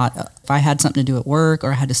home a lot. If I had something to do at work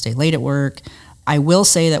or I had to stay late at work, I will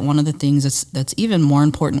say that one of the things that's even more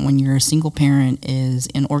important when you're a single parent is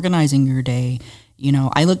in organizing your day.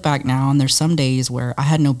 I look back now and there's some days where I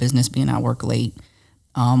had no business being at work late.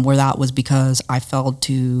 Where that was because I failed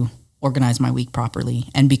to organize my week properly.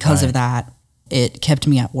 And because of that, it kept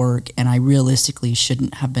me at work, and I realistically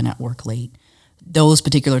shouldn't have been at work late. Those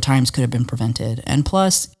particular times could have been prevented. And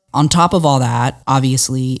plus, on top of all that,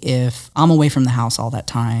 obviously, if I'm away from the house all that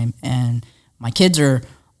time and my kids are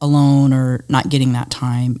alone or not getting that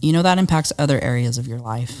time, that impacts other areas of your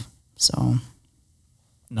life. So.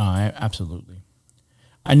 No, absolutely.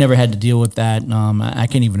 I never had to deal with that. I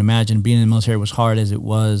can't even imagine being in the military was hard as it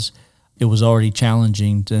was. It was already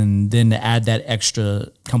challenging, and then to add that extra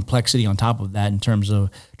complexity on top of that in terms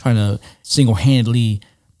of trying to single-handedly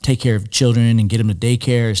take care of children and get them to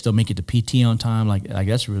daycare and still make it to PT on time, like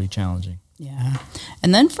that's really challenging. Yeah.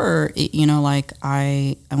 And then for,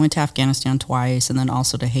 I went to Afghanistan twice and then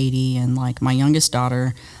also to Haiti, and like my youngest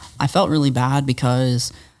daughter, I felt really bad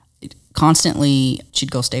because constantly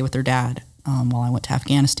she'd go stay with her dad. While I went to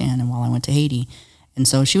Afghanistan and while I went to Haiti. And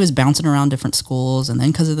so she was bouncing around different schools, and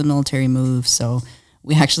then because of the military move, so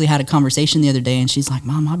we actually had a conversation the other day, and she's like,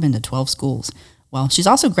 Mom, I've been to 12 schools. Well, she's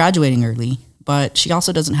also graduating early, but she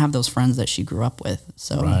also doesn't have those friends that she grew up with.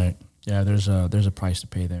 So right. Yeah, there's a price to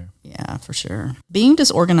pay there. Yeah, for sure. Being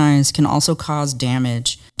disorganized can also cause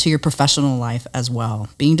damage to your professional life as well.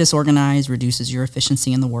 Being disorganized reduces your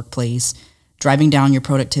efficiency in the workplace, driving down your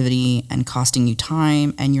productivity and costing you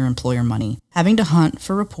time and your employer money. Having to hunt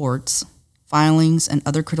for reports, filings, and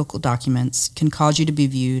other critical documents can cause you to be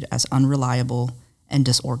viewed as unreliable and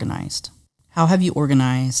disorganized. How have you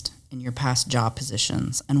organized in your past job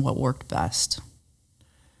positions, and what worked best?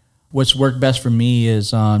 What's worked best for me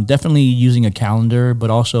is definitely using a calendar,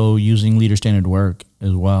 but also using Leader Standard Work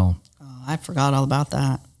as well. Oh, I forgot all about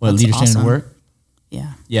that. What, Leader Standard Work?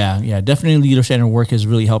 Yeah. Definitely Leader Standard Work has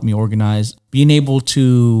really helped me organize. Being able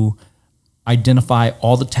to identify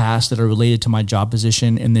all the tasks that are related to my job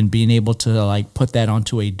position, and then being able to put that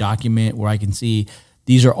onto a document where I can see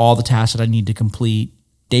these are all the tasks that I need to complete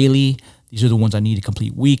daily. These are the ones I need to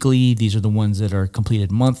complete weekly. These are the ones that are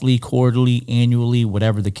completed monthly, quarterly, annually,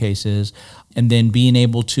 whatever the case is. And then being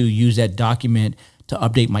able to use that document to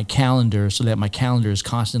update my calendar so that my calendar is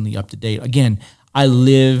constantly up to date. Again, I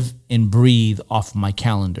live and breathe off of my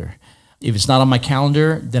calendar. If it's not on my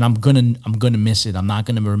calendar, then I'm gonna miss it. I'm not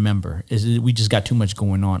gonna remember. We just got too much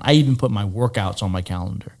going on. I even put my workouts on my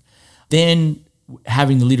calendar. Then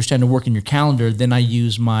having the Leader Standard work in your calendar, then I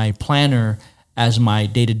use my planner as my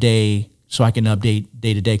day-to-day so I can update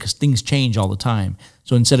day-to-day because things change all the time.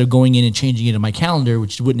 So instead of going in and changing it in my calendar,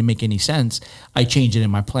 which wouldn't make any sense, I change it in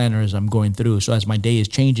my planner as I'm going through. So as my day is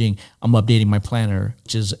changing, I'm updating my planner,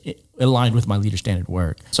 which is aligned with my Leader Standard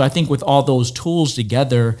work. So I think with all those tools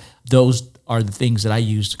together, those are the things that I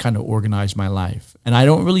use to kind of organize my life. And I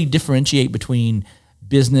don't really differentiate between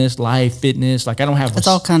business, life, fitness. Like I don't have. It's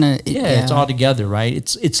all kind of It's all together, right?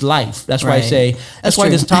 It's life. That's why I Right. say. That's why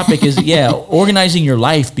true. this topic is organizing your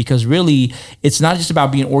life, because really it's not just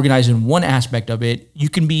about being organized in one aspect of it. You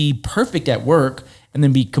can be perfect at work and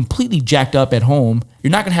then be completely jacked up at home.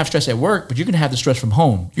 You're not gonna have stress at work, but you're gonna have the stress from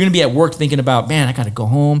home. You're gonna be at work thinking about, man, I gotta go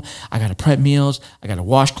home. I gotta prep meals. I gotta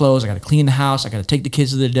wash clothes. I gotta clean the house. I gotta take the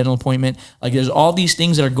kids to the dental appointment. Like there's all these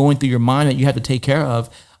things that are going through your mind that you have to take care of.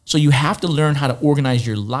 So you have to learn how to organize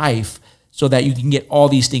your life so that you can get all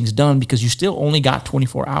these things done, because you still only got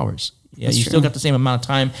 24 hours. Yeah, That's you still true. got the same amount of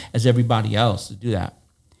time as everybody else to do that.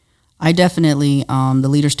 I definitely, the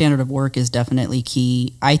Leader Standard of work is definitely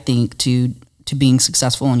key, I think, to being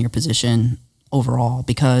successful in your position overall,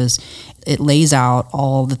 because it lays out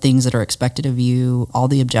all the things that are expected of you, all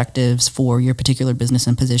the objectives for your particular business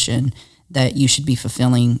and position that you should be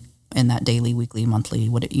fulfilling in that daily, weekly, monthly,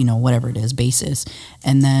 whatever it is, basis.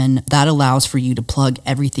 And then that allows for you to plug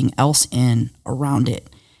everything else in around it.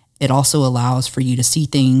 It also allows for you to see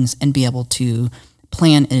things and be able to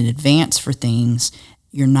plan in advance for things.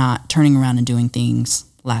 You're not turning around and doing things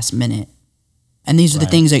last minute. And these are the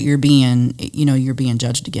things that you're being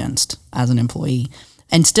judged against as an employee.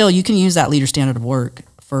 And still, you can use that Leader Standard of work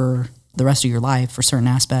for the rest of your life for certain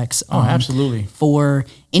aspects. Oh, absolutely. For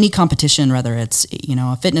any competition, whether it's,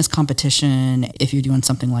 a fitness competition, if you're doing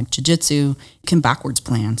something like jiu-jitsu, you can backwards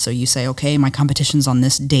plan. So you say, okay, my competition's on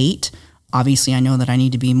this date. Obviously, I know that I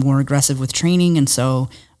need to be more aggressive with training. And so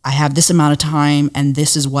I have this amount of time, and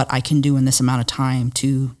this is what I can do in this amount of time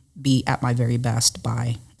to be at my very best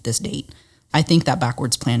by this date. I think that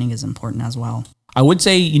backwards planning is important as well. I would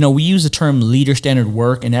say, we use the term Leader Standard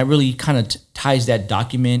work, and that really kind of ties that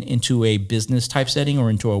document into a business type setting or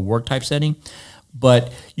into a work type setting.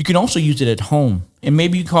 But you can also use it at home, and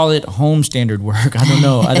maybe you call it home standard work. I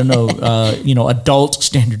don't know. Adult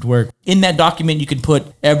standard work. In that document, you can put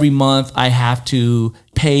every month I have to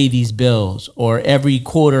pay these bills, or every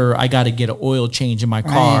quarter I got to get an oil change in my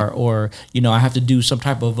car, or I have to do some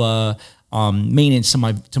type of maintenance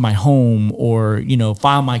to my home, or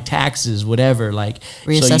file my taxes, whatever. Like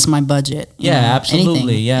Reassess my budget. Absolutely.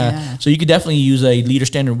 Anything. Yeah. So you could definitely use a Leader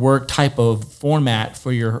Standard work type of format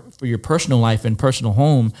for your personal life and personal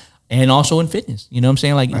home, and also in fitness. You know what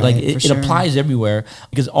I'm saying? It applies everywhere,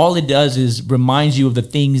 because all it does is reminds you of the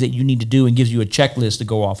things that you need to do and gives you a checklist to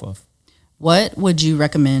go off of. What would you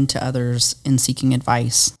recommend to others in seeking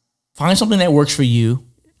advice? Find something that works for you.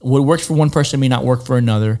 What works for one person may not work for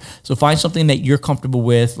another. So find something that you're comfortable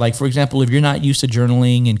with. Like, for example, if you're not used to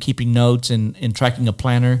journaling and keeping notes and tracking a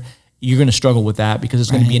planner, you're going to struggle with that, because it's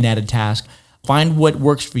going to be an added task. Find what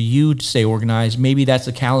works for you to stay organized. Maybe that's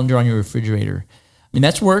a calendar on your refrigerator. I mean,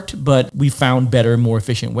 that's worked, but we found better, more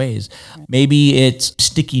efficient ways. Maybe it's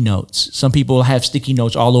sticky notes. Some people have sticky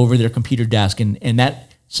notes all over their computer desk, and that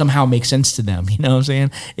somehow makes sense to them. You know what I'm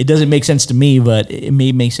saying? It doesn't make sense to me, but it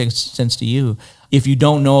may make sense to you. If you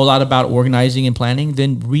don't know a lot about organizing and planning,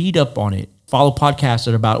 then read up on it. Follow podcasts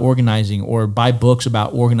that are about organizing, or buy books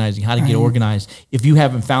about organizing, how to get organized. If you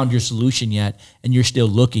haven't found your solution yet and you're still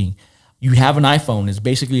looking, you have an iPhone. It's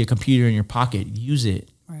basically a computer in your pocket. Use it.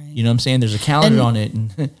 Right. You know what I'm saying? There's a calendar on it.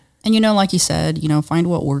 And like you said, find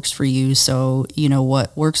what works for you. So,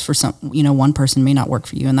 what works for one person may not work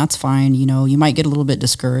for you, and that's fine. You might get a little bit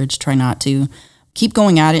discouraged. Try not to. Keep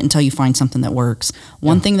going at it until you find something that works.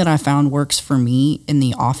 One thing that I found works for me in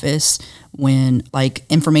the office, when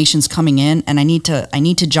information's coming in and I need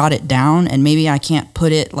to jot it down, and maybe I can't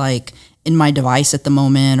put it in my device at the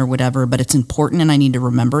moment or whatever, but it's important and I need to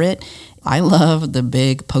remember it. I love the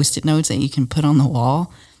big Post-it notes that you can put on the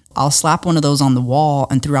wall. I'll slap one of those on the wall,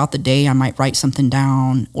 and throughout the day I might write something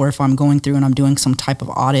down, or if I'm going through and I'm doing some type of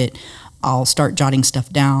audit, I'll start jotting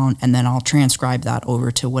stuff down, and then I'll transcribe that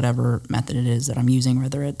over to whatever method it is that I'm using,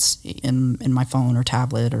 whether it's in my phone or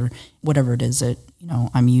tablet or whatever it is that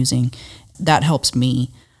I'm using. That helps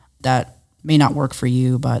me. That may not work for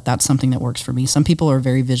you, but that's something that works for me. Some people are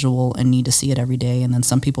very visual and need to see it every day, and then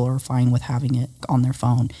some people are fine with having it on their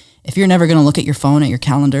phone. If you're never going to look at your phone at your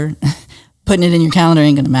calendar, putting it in your calendar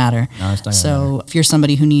ain't going to matter. No, it's not so gonna matter. if you're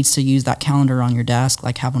somebody who needs to use that calendar on your desk,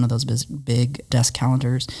 like have one of those big desk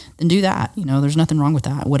calendars, then do that. There's nothing wrong with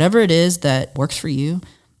that. Whatever it is that works for you,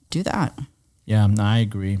 do that. Yeah, no, I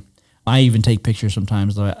agree. I even take pictures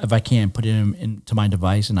sometimes. If I can't put it into my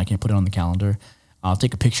device and I can't put it on the calendar, I'll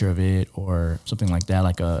take a picture of it or something like that,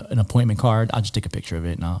 like an appointment card. I'll just take a picture of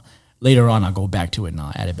it, and later on I'll go back to it and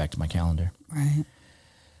I'll add it back to my calendar. Right.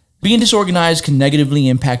 Being disorganized can negatively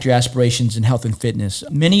impact your aspirations in health and fitness.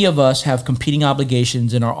 Many of us have competing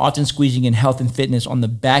obligations and are often squeezing in health and fitness on the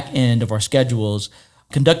back end of our schedules,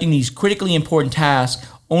 conducting these critically important tasks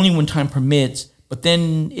only when time permits, but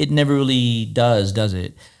then it never really does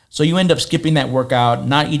it? So you end up skipping that workout,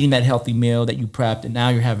 not eating that healthy meal that you prepped, and now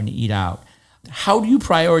you're having to eat out. How do you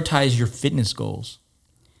prioritize your fitness goals?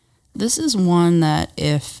 This is one that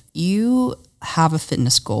if you have a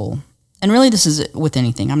fitness goal, and really this is with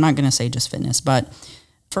anything, I'm not going to say just fitness, but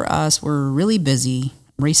for us, we're really busy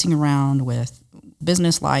racing around with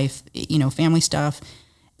business life, family stuff.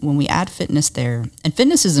 When we add fitness there, and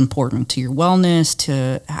fitness is important to your wellness,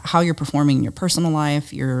 to how you're performing in your personal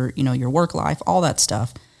life, your work life, all that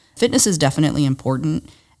stuff. Fitness is definitely important.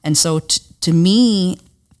 And so to me,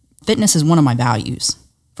 fitness is one of my values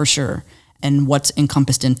for sure. And what's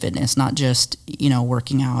encompassed in fitness, not just,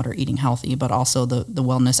 working out or eating healthy, but also the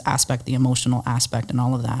wellness aspect, the emotional aspect and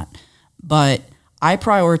all of that. But I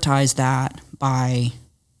prioritize that by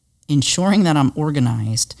ensuring that I'm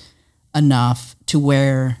organized enough to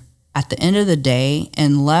where at the end of the day,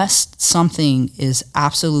 unless something is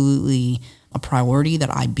absolutely a priority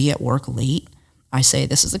that I be at work late, I say,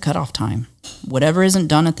 this is the cutoff time. Whatever isn't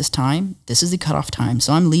done at this time, this is the cutoff time.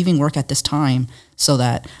 So I'm leaving work at this time so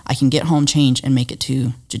that I can get home, change, and make it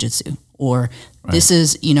to jiu-jitsu. Or This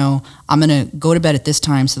is, I'm going to go to bed at this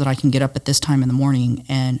time so that I can get up at this time in the morning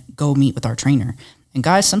and go meet with our trainer. And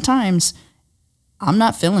guys, sometimes I'm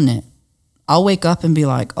not feeling it. I'll wake up and be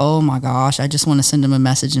like, oh my gosh, I just want to send him a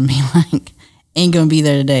message and be like, ain't going to be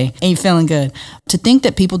there today. Ain't feeling good. To think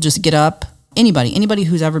that people just get up, anybody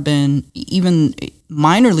who's ever been even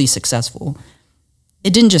minorly successful,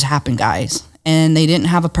 it didn't just happen, guys. And they didn't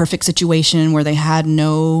have a perfect situation where they had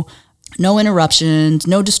no interruptions,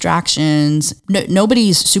 no distractions.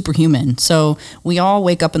 Nobody's superhuman. So we all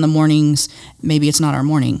wake up in the mornings. Maybe it's not our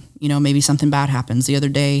morning. Maybe something bad happens. The other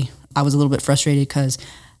day, I was a little bit frustrated because,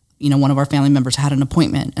 one of our family members had an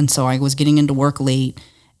appointment. And so I was getting into work late.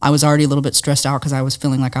 I was already a little bit stressed out because I was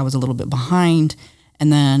feeling like I was a little bit behind.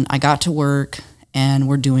 And then I got to work and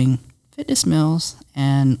we're doing fitness meals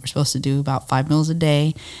and we're supposed to do about 5 meals a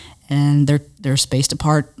day. And they're spaced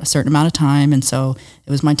apart a certain amount of time. And so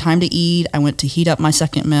it was my time to eat. I went to heat up my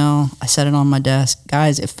second meal. I set it on my desk.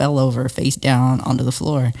 Guys, it fell over face down onto the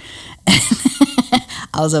floor.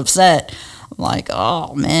 I was upset. I'm like,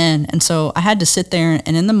 oh, man. And so I had to sit there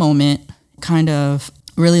and in the moment kind of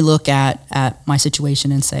really look at my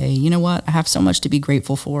situation and say, you know what? I have so much to be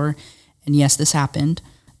grateful for. And yes, this happened,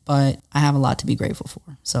 but I have a lot to be grateful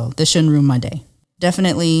for. So this shouldn't ruin my day.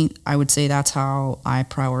 Definitely, I would say that's how I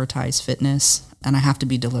prioritize fitness, and I have to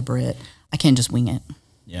be deliberate. I can't just wing it.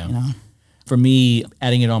 Yeah. For me,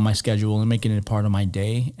 adding it on my schedule and making it a part of my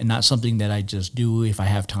day and not something that I just do if I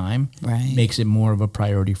have time makes it more of a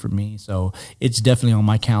priority for me. So it's definitely on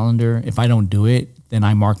my calendar. If I don't do it, then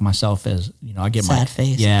I mark myself as, I get sad my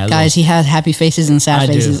face. Yeah, guys, he has happy faces and sad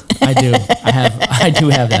faces. I do. I do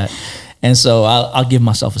have that. And so I'll give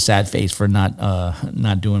myself a sad face for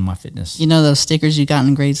not doing my fitness. Those stickers you got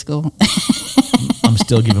in grade school? I'm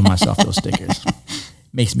still giving myself those stickers.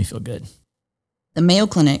 Makes me feel good. The Mayo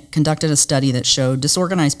Clinic conducted a study that showed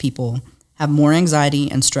disorganized people have more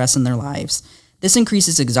anxiety and stress in their lives. This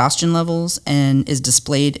increases exhaustion levels and is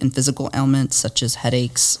displayed in physical ailments such as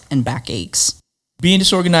headaches and backaches. Being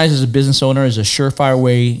disorganized as a business owner is a surefire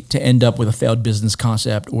way to end up with a failed business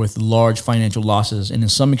concept or with large financial losses, and in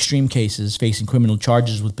some extreme cases, facing criminal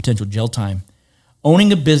charges with potential jail time.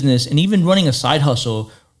 Owning a business and even running a side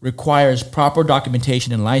hustle requires proper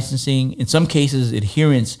documentation and licensing, in some cases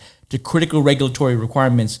adherence to critical regulatory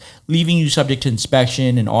requirements, leaving you subject to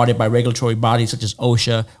inspection and audit by regulatory bodies such as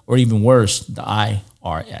OSHA, or even worse, the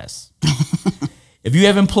IRS. If you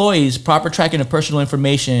have employees, proper tracking of personal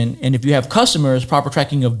information, and if you have customers, proper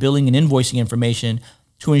tracking of billing and invoicing information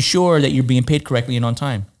to ensure that you're being paid correctly and on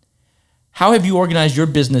time. How have you organized your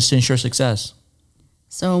business to ensure success?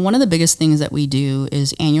 So one of the biggest things that we do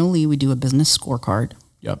is annually we do a business scorecard.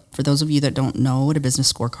 Yep. For those of you that don't know what a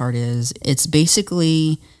business scorecard is, it's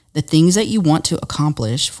basically the things that you want to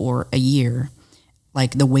accomplish for a year,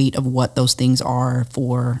 like the weight of what those things are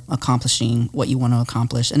for accomplishing what you want to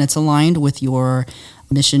accomplish. And it's aligned with your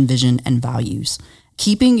mission, vision, and values.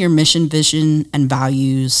 Keeping your mission, vision, and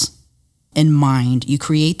values in mind, you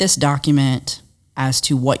create this document as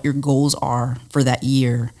to what your goals are for that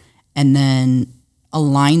year, and then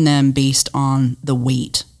align them based on the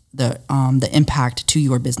weight, the impact to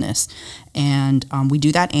your business. And we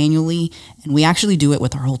do that annually, and we actually do it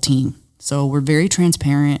with our whole team. So we're very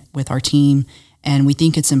transparent with our team, and we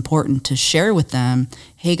think it's important to share with them,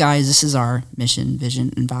 hey guys, this is our mission,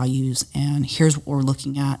 vision, and values, and here's what we're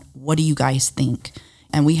looking at. What do you guys think?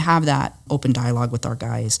 And we have that open dialogue with our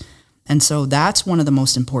guys. And so that's one of the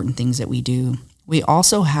most important things that we do. We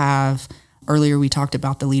also have, earlier we talked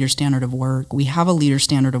about the leader standard of work. We have a leader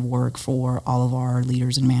standard of work for all of our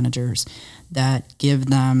leaders and managers that give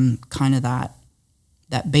them kind of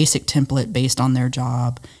that basic template based on their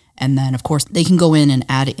job. And then, of course, they can go in and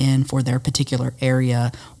add in for their particular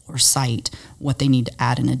area or site what they need to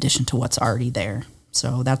add in addition to what's already there.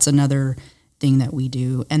 So that's another thing that we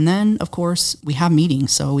do. And then, of course, we have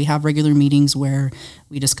meetings. So we have regular meetings where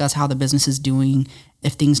we discuss how the business is doing,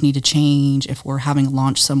 if things need to change, if we're having a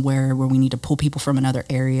launch somewhere where we need to pull people from another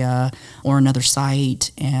area or another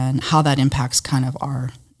site, and how that impacts kind of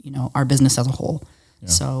our business as a whole. Yeah.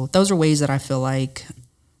 So those are ways that I feel like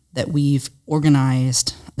that we've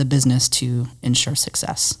organized the business to ensure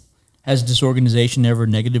success. Has disorganization ever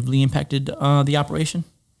negatively impacted the operation?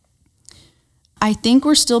 I think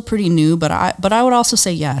we're still pretty new, but I would also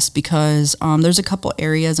say yes, because there's a couple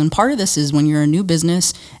areas, and part of this is when you're a new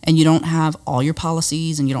business and you don't have all your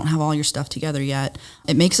policies and you don't have all your stuff together yet,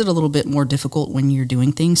 it makes it a little bit more difficult when you're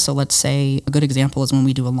doing things. So let's say a good example is when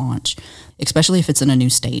we do a launch, especially if it's in a new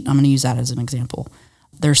state. I'm going to use that as an example.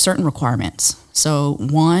 There are certain requirements. So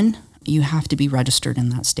one, you have to be registered in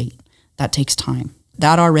that state. That takes time.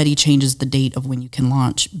 That already changes the date of when you can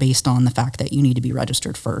launch based on the fact that you need to be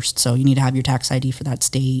registered first. So you need to have your tax ID for that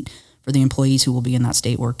state, for the employees who will be in that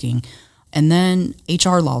state working. And then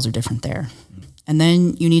HR laws are different there. And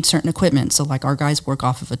then you need certain equipment. So like our guys work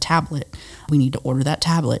off of a tablet. We need to order that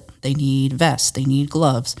tablet. They need vests. They need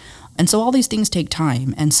gloves. And so all these things take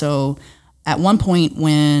time. And so at one point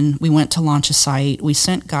when we went to launch a site, we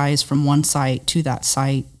sent guys from one site to that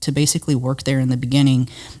site to basically work there in the beginning.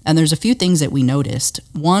 And there's a few things that we noticed.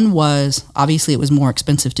 One was, obviously it was more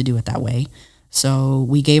expensive to do it that way. So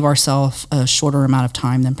we gave ourselves a shorter amount of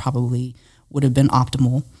time than probably would have been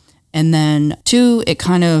optimal. And then two, it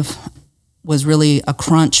kind of was really a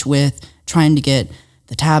crunch with trying to get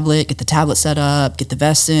the tablet set up, get the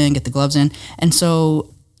vests in, get the gloves in. And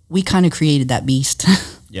so we kind of created that beast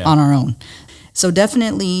on our own. So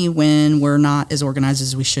definitely when we're not as organized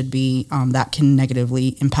as we should be, that can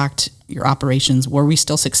negatively impact your operations. Were we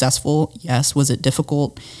still successful? Yes. Was it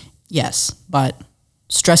difficult? Yes. But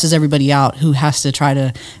stresses everybody out who has to try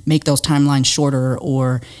to make those timelines shorter,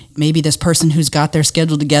 or maybe this person who's got their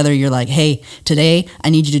schedule together, you're like, hey, today I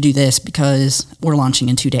need you to do this because we're launching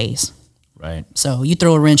in 2 days. Right. So you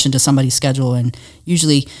throw a wrench into somebody's schedule, and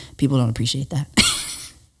usually people don't appreciate that.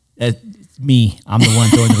 Me, I'm the one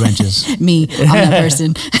throwing the wrenches. Me, I'm that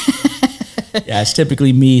person. Yeah, it's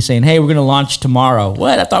typically me saying, hey, we're going to launch tomorrow.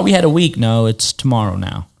 What? I thought we had a week. No, it's tomorrow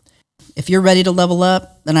now. If you're ready to level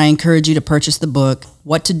up, then I encourage you to purchase the book,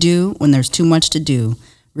 What to Do When There's Too Much to Do.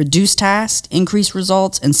 Reduce tasks, increase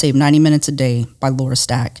results, and save 90 minutes a day by Laura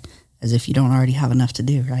Stack. As if you don't already have enough to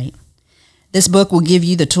do, right? This book will give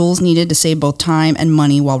you the tools needed to save both time and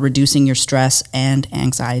money while reducing your stress and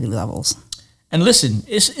anxiety levels. And listen,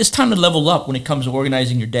 it's time to level up when it comes to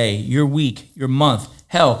organizing your day, your week, your month,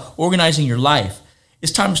 hell, organizing your life.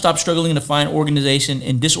 It's time to stop struggling to find organization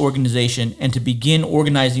and disorganization and to begin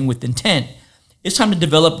organizing with intent. It's time to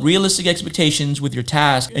develop realistic expectations with your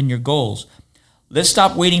tasks and your goals. Let's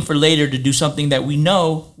stop waiting for later to do something that we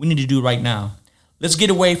know we need to do right now. Let's get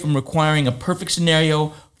away from requiring a perfect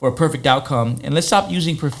scenario for a perfect outcome, and let's stop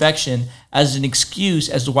using perfection as an excuse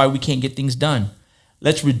as to why we can't get things done.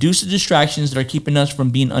 Let's reduce the distractions that are keeping us from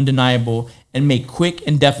being undeniable and make quick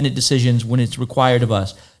and definite decisions when it's required of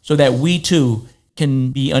us so that we too can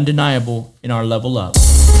be undeniable in our level up.